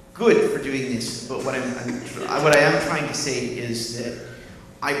good for doing this, but what I am trying to say is that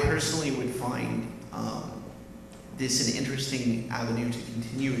I personally would find this an interesting avenue to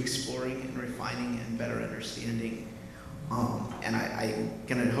continue exploring and refining and better understanding. And I'm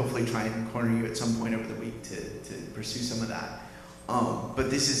going to hopefully try and corner you at some point over the week to pursue some of that. But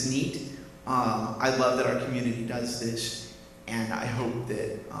this is neat. I love that our community does this, and I hope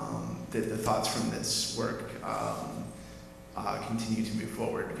that that the thoughts from this work continue to move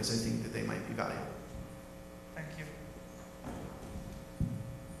forward, because I think that they might be valuable. Thank you.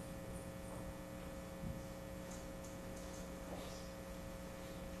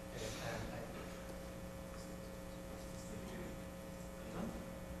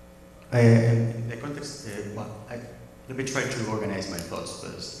 In the context, let me try to organize my thoughts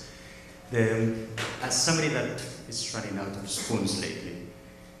first. As somebody that is running out of spoons lately,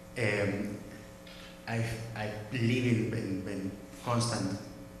 I believe in constant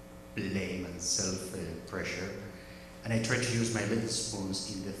blame and self-pressure, and I try to use my little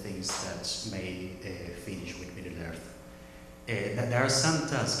spoons in the things that may finish with Middle-earth. There are some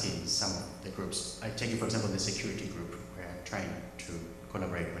tasks in some of the groups. I take, for example, the security group, where I'm trying to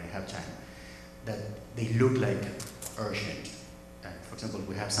collaborate when I have time, that they look like urgent. For example,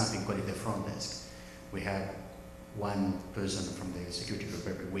 we have something called the front desk. We have one person from the security group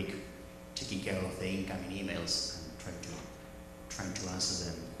every week taking care of the incoming emails and trying to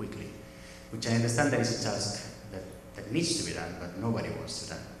answer them quickly, which I understand that is a task that needs to be done, but nobody wants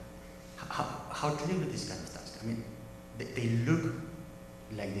to do. How to deal with this kind of task? I mean, they look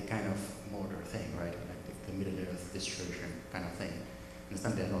like the kind of modern thing, right? Like the Middle-earth destruction kind of thing. I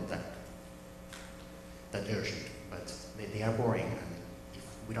understand they're not that urgent, but they are boring, and if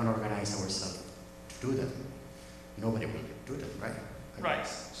we don't organize ourselves to do them, nobody will do them, right? Right,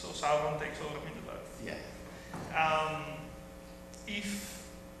 so Sauron takes over Middle-earth. Yeah. If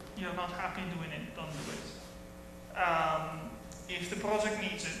you're not happy doing it, don't do it. If the project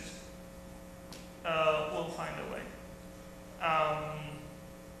needs it, we'll find a way.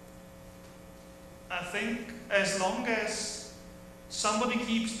 I think as long as somebody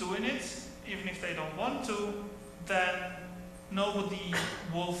keeps doing it, even if they don't want to, then nobody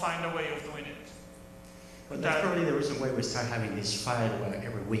will find a way of doing it. But that's probably the reason why we start having this file where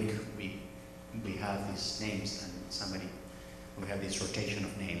every week we have these names, and we have this rotation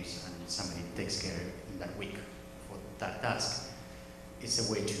of names, and somebody takes care in that week for that task. It's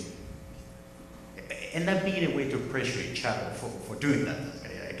a way to, and that being a way to pressure each other for doing that.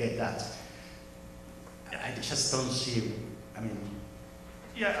 I get that. I just don't see, I mean.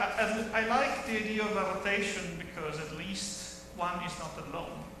 Yeah, I like the idea of a rotation, because at least one is not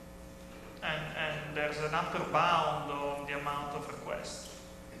alone. And there's an upper bound on the amount of requests.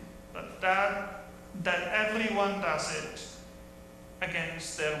 But that everyone does it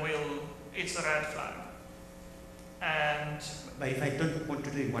against their will, it's a red flag. But if I don't want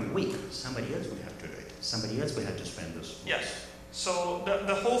to do it 1 week, somebody else will have to do it. Somebody else will have to spend those weeks. Yes. So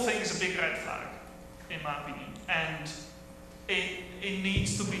the whole thing is a big red flag, in my opinion. And it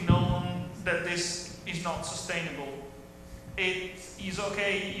needs to be known that this is not sustainable. It is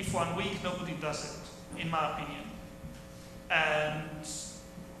okay if 1 week nobody does it, in my opinion. And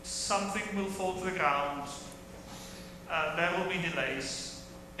something will fall to the ground, there will be delays,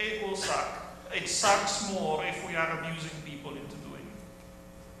 it will suck. It sucks more if we are abusing people into doing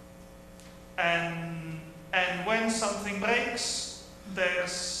it. And when something breaks,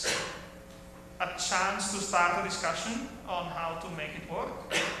 there's a chance to start a discussion on how to make it work.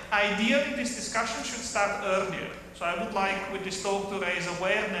 Ideally, this discussion should start earlier. So I would like with this talk to raise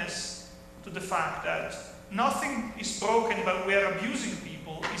awareness to the fact that nothing is broken, but we are abusing people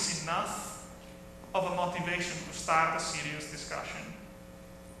is enough of a motivation to start a serious discussion.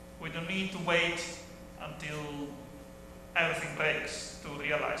 We don't need to wait until everything breaks to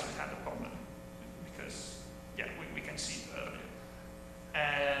realize we had a problem. Because, yeah, we can see it earlier.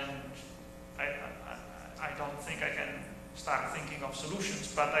 And I don't think I can start thinking of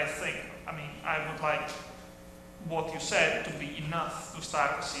solutions, but I would like what you said to be enough to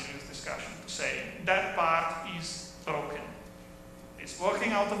start a serious discussion, to say that part is broken. It's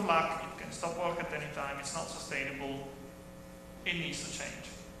working out of luck, it can stop work at any time, it's not sustainable, it needs to change.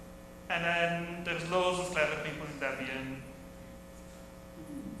 And then there's loads of clever people in Debian.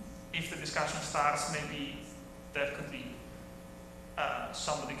 If the discussion starts, maybe there could be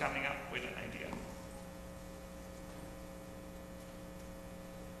somebody coming up with an idea.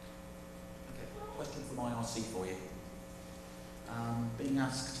 Okay, question from IRC for you. Being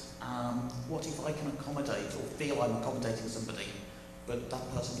asked, what if I can accommodate or feel I'm accommodating somebody, but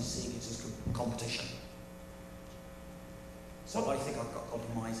that person is seeing it as competition? So I think I've got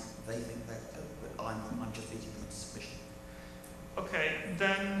compromise, they think that I'm just beating them into submission. Okay,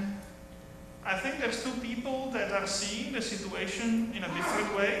 then I think there's two people that are seeing the situation in a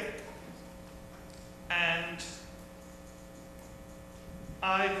different way. And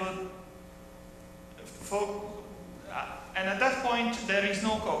I would, and at that point there is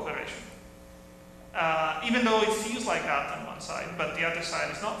no cooperation. Even though it feels like that on one side, but the other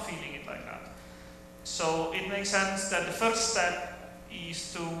side is not feeling it like that. So it makes sense that the first step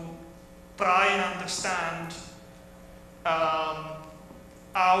is to try and understand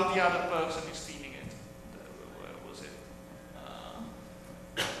how the other person is feeling it. Where was it?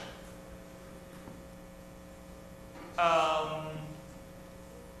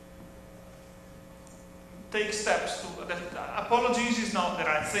 Take steps to, apologies is not the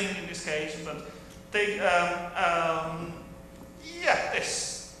right thing in this case, but take, yeah,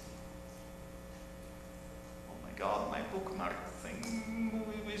 this. God, my bookmark thing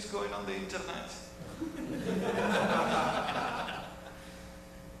is going on the internet.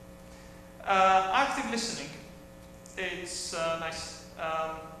 Active listening. It's nice.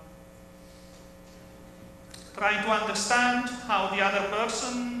 Trying to understand how the other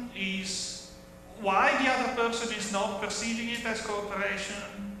person is, why the other person is not perceiving it as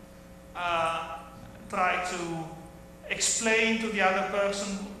cooperation. Try to explain to the other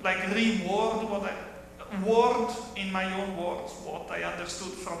person, like reword word in my own words what I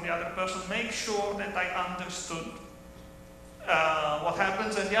understood from the other person, make sure that I understood what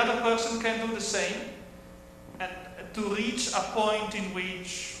happens, and the other person can do the same, and to reach a point in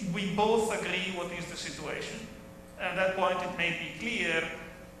which we both agree what is the situation. At that point it may be clear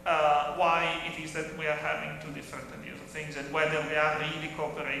why it is that we are having two different ideas of things, and whether we are really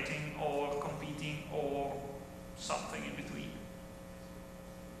cooperating or competing or something in between.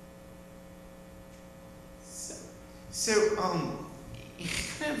 So,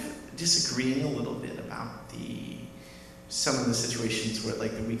 kind of disagreeing a little bit about some of the situations where,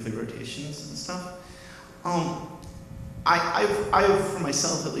 like, the weekly rotations and stuff. I've, for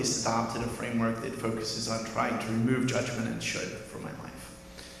myself at least, adopted a framework that focuses on trying to remove judgment and should from my life.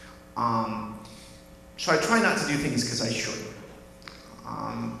 So I try not to do things because I should,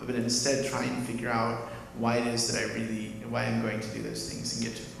 but instead try and figure out why it is that why I'm going to do those things and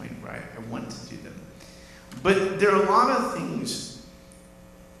get to a point where I want to do them. But there are a lot of things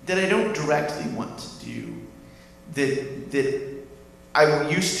that I don't directly want to do that I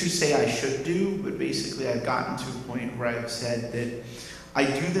used to say I should do, but basically I've gotten to a point where I've said that I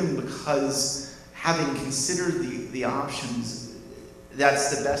do them because, having considered the options, that's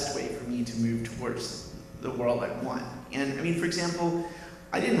the best way for me to move towards the world I want. And I mean, for example,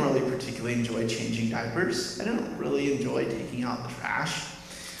 I didn't really particularly enjoy changing diapers. I didn't really enjoy taking out the trash.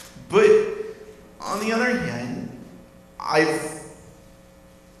 But on the other hand,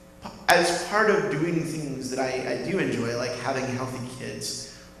 as part of doing things that I do enjoy, like having healthy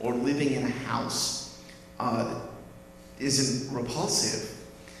kids or living in a house that isn't repulsive,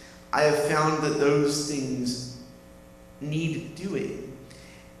 I have found that those things need doing.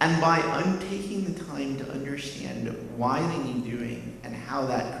 And by untaking the time to understand why they need doing and how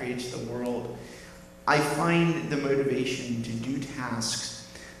that creates the world, I find the motivation to do tasks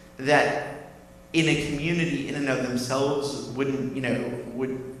that in a community in and of themselves wouldn't,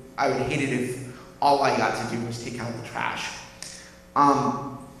 I would hate it if all I got to do was take out the trash.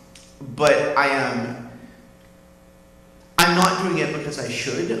 But I'm not doing it because I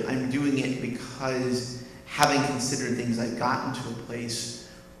should. I'm doing it because, having considered things, I've gotten to a place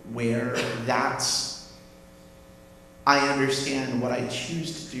where I understand what I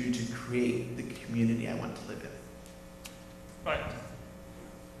choose to do to create the community I want to live in. Right.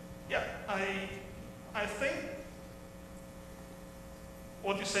 Yeah, I think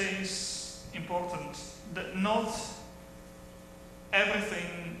what you say is important. That not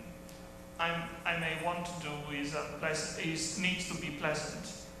everything I may want to do needs to be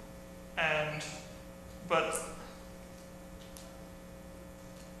pleasant, but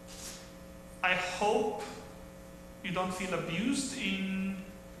I hope you don't feel abused in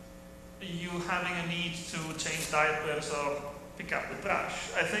you having a need to change diapers or pick up the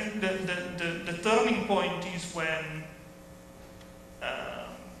trash. I think the turning point is when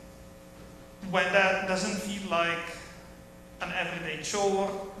that doesn't feel like an everyday chore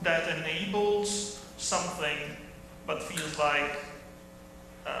that enables something, but feels like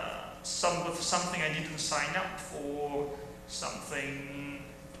something I didn't sign up for, something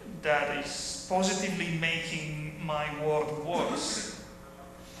that is positively making my world worse.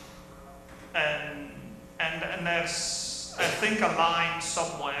 And there's, I think, a line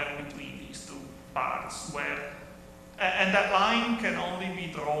somewhere between these two parts where, and that line can only be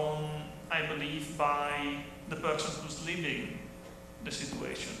drawn, I believe, by the person who's living the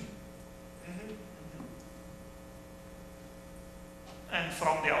situation. And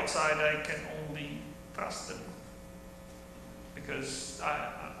from the outside, I can only trust them, because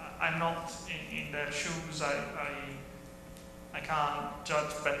I'm not in their shoes. I can't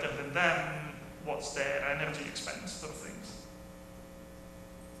judge better than them what's their energy expense for things.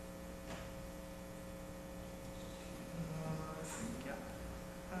 I think, yeah.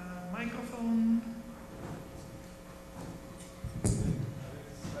 Microphone.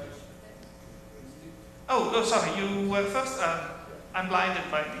 Oh, sorry, you were first. I'm blinded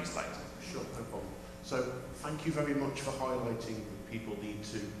by these lights. Sure, no problem. So, thank you very much for highlighting that people need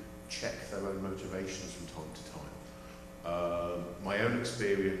to check their own motivations from time to time. My own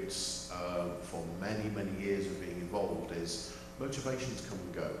experience for many, many years of being involved is motivations come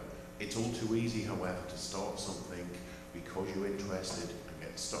and go. It's all too easy, however, to start something because you're interested and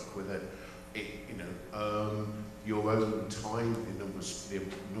get stuck with it. Your own time, the number of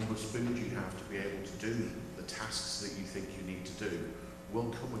spoons you have to be able to do the tasks that you think you need to do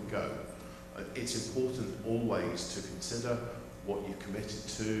will come and go. It's important always to consider what you're committed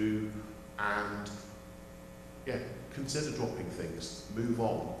to, and consider dropping things, move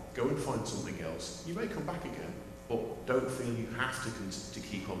on, go and find something else. You may come back again, but don't feel you have to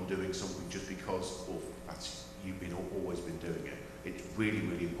keep on doing something just because you've always been doing it. It's really,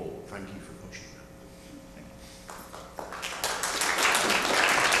 really important. Thank you for pushing that.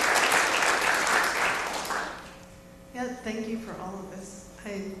 Yeah, thank you for all of this.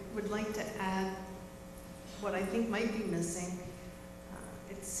 I would like to add what I think might be missing.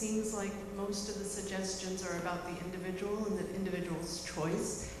 It seems like most of the suggestions are about the individual and the individual's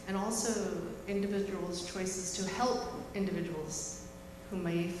choice, and also individuals' choices to help individuals who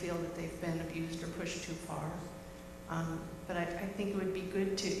may feel that they've been abused or pushed too far. But I think it would be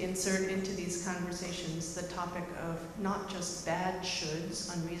good to insert into these conversations the topic of not just bad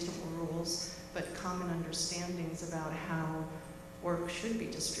shoulds, unreasonable rules, but common understandings about how work should be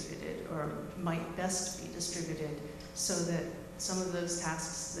distributed or might best be distributed, so that some of those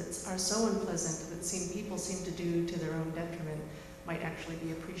tasks that are so unpleasant that people seem to do to their own detriment might actually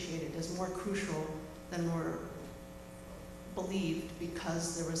be appreciated as more crucial than were believed,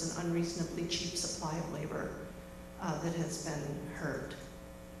 because there was an unreasonably cheap supply of labor that has been heard.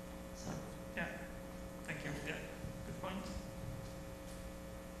 So. Yeah, thank you. Yeah, good point.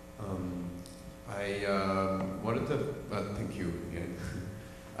 I wanted to, thank you again.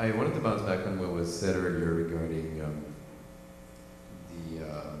 I wanted to bounce back on what was said earlier regarding the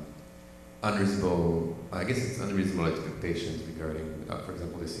unreasonable, I guess it's unreasonable expectations regarding, for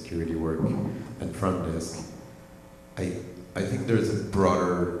example, the security work and front desk. I think there's a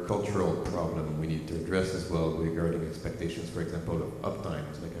broader cultural problem we need to address as well regarding expectations, for example, of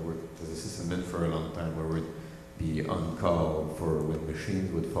uptimes. Like I worked as a sysadmin for a long time where we'd be on call for when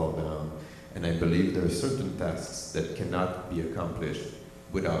machines would fall down. And I believe there are certain tasks that cannot be accomplished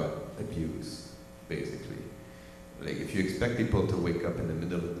without abuse, basically. Like if you expect people to wake up in the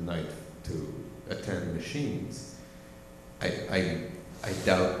middle of the night to attend machines, I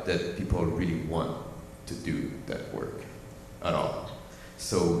doubt that people really want to do that work at all.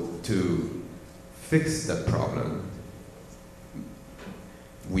 So to fix that problem,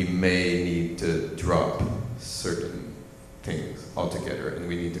 we may need to drop certain things altogether, and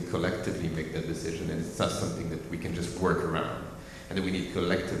we need to collectively make that decision, and it's not something that we can just work around, and that we need to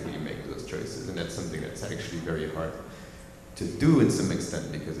collectively make those choices, and that's something that's actually very hard to do in some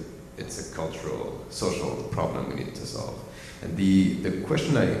extent, because it's a cultural, social problem we need to solve. And the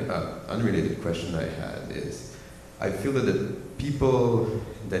question unrelated question I had is, I feel that the people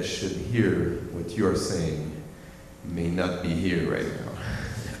that should hear what you're saying may not be here right now.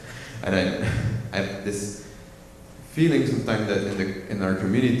 And I have this feeling sometimes that in our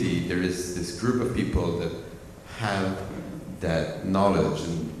community there is this group of people that have that knowledge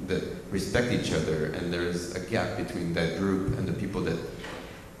and that respect each other, and there's a gap between that group and the people that,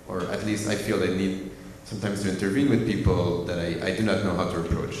 or at least I feel I need sometimes to intervene with people that I do not know how to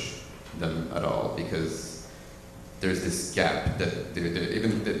approach them at all, because there's this gap that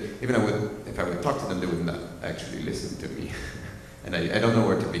even if I would talk to them, they would not actually listen to me. And I don't know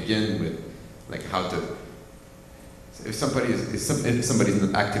where to begin with, like how to, if somebody's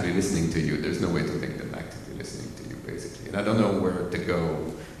not actively listening to you, there's no way to make them actively listening to you, basically. And I don't know where to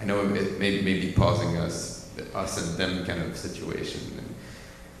go. I know it may be pausing us and them kind of situation,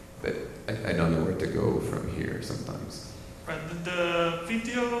 but I don't know where to go from here sometimes. Right, the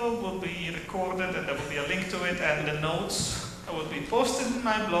video will be recorded and there will be a link to it, and the notes will be posted in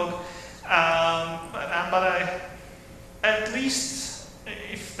my blog. But at least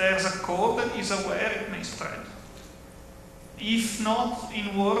if there's a core that is aware, it may spread. If not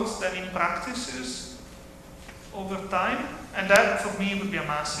in words, then in practices over time, and that for me would be a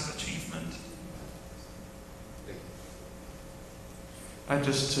massive achievement.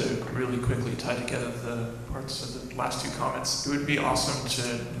 Just to really quickly tie together the parts of the last two comments, it would be awesome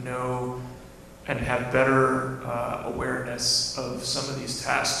to know and have better awareness of some of these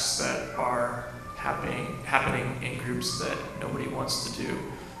tasks that are happening in groups that nobody wants to do.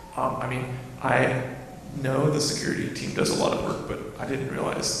 I mean, I know the security team does a lot of work, but I didn't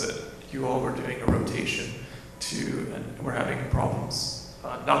realize that you all were doing a rotation and we're having problems.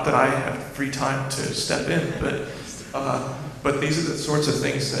 Not that I have free time to step in, but these are the sorts of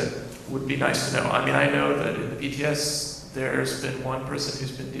things that would be nice to know. I mean, I know that in the BTS, there's been one person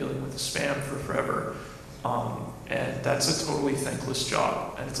who's been dealing with spam for forever, and that's a totally thankless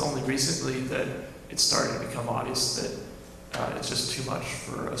job. And it's only recently that it's starting to become obvious that it's just too much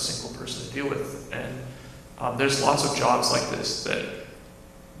for a single person to deal with. And there's lots of jobs like this that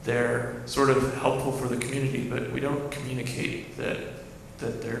they're sort of helpful for the community, but we don't communicate that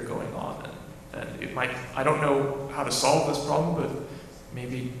they're going on. And it might, I don't know how to solve this problem, but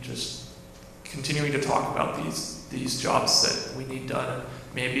maybe just continuing to talk about these jobs that we need done.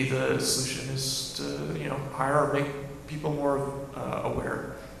 Maybe the solution is to hire or make people more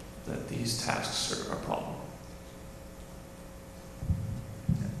aware that these tasks are a problem.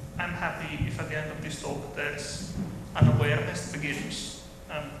 I'm happy if at the end of this talk there's an awareness that begins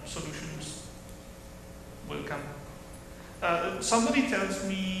and solutions will come. Somebody tells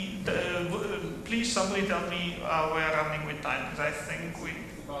me, please somebody tell me we're running with time, because I think we...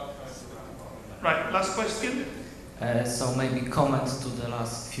 Right, last question? So maybe comment to the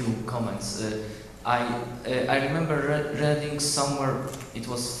last few comments. I remember reading somewhere, it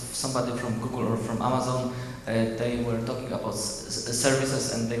was somebody from Google or from Amazon, they were talking about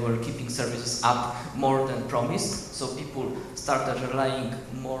services, and they were keeping services up more than promised. So people started relying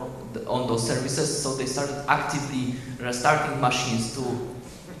more on those services. So they started actively restarting machines to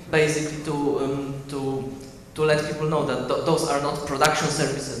basically to let people know that those are not production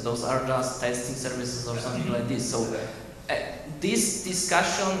services. Those are just testing services or something like this. So this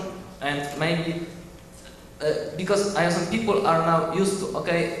discussion, and maybe because some people are now used to,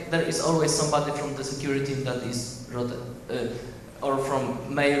 okay, there is always somebody from the security team that is or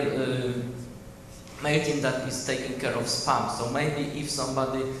from mail team that is taking care of spam. So maybe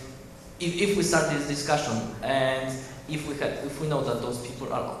if we start this discussion, and if we know that those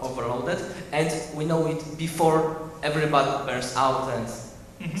people are overloaded, and we know it before everybody burns out and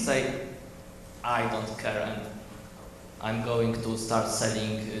say, I don't care, and I'm going to start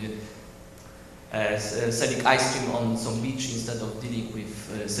selling ice cream on some beach instead of dealing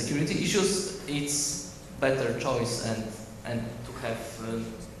with security issues, it's better choice, and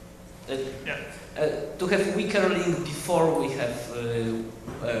to have weaker link before we have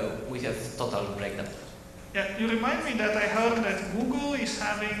total breakdown. Yeah, you remind me that I heard that Google is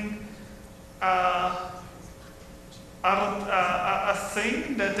having a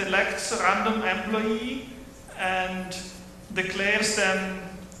thing that elects a random employee and declares them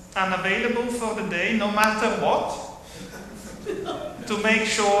unavailable for the day, no matter what. to make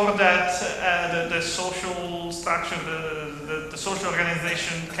sure that the social structure, the social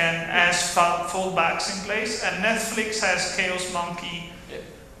organization can has fallbacks in place. And Netflix has Chaos Monkey,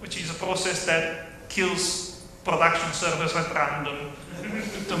 which is a process that kills production servers at random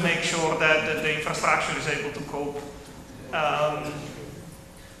to make sure that the infrastructure is able to cope. And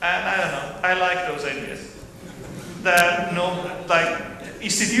I don't know, I like those ideas. That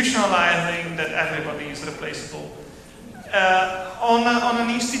institutionalizing that everybody is replaceable. On an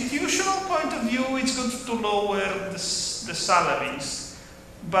institutional point of view, it's good to lower the salaries.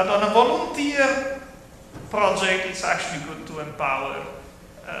 But on a volunteer project, it's actually good to empower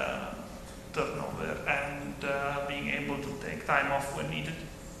turnover and being able to take time off when needed.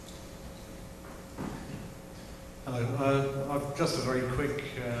 Hello. Just a very quick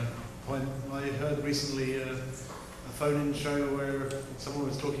point. I heard recently a phone-in show where someone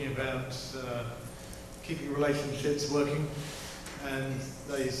was talking about keeping relationships working, and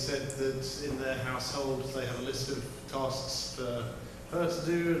they said that in their household they have a list of tasks for her to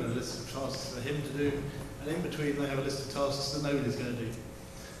do and a list of tasks for him to do, and in between they have a list of tasks that nobody's going to do.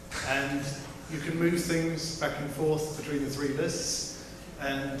 And you can move things back and forth between the three lists,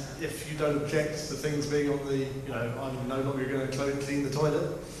 and if you don't object to things being on the, I'm no longer going to clean the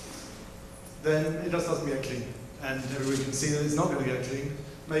toilet, then it just doesn't get clean. And everybody can see that it's not going to get clean.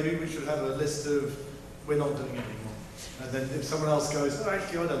 Maybe we should have a list of, we're not doing it anymore. And then if someone else goes, oh,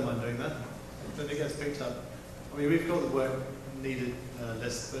 actually, I don't mind doing that, then it gets picked up. I mean, we've got the work needed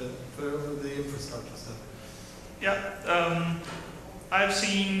list for the infrastructure stuff. Yeah, I've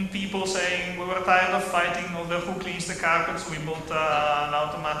seen people saying we were tired of fighting over who cleans the carpets, so we bought an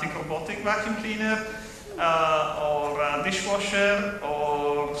automatic robotic vacuum cleaner or a dishwasher,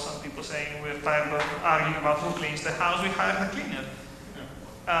 or some people saying we're tired of arguing about who cleans the house, we hired a cleaner.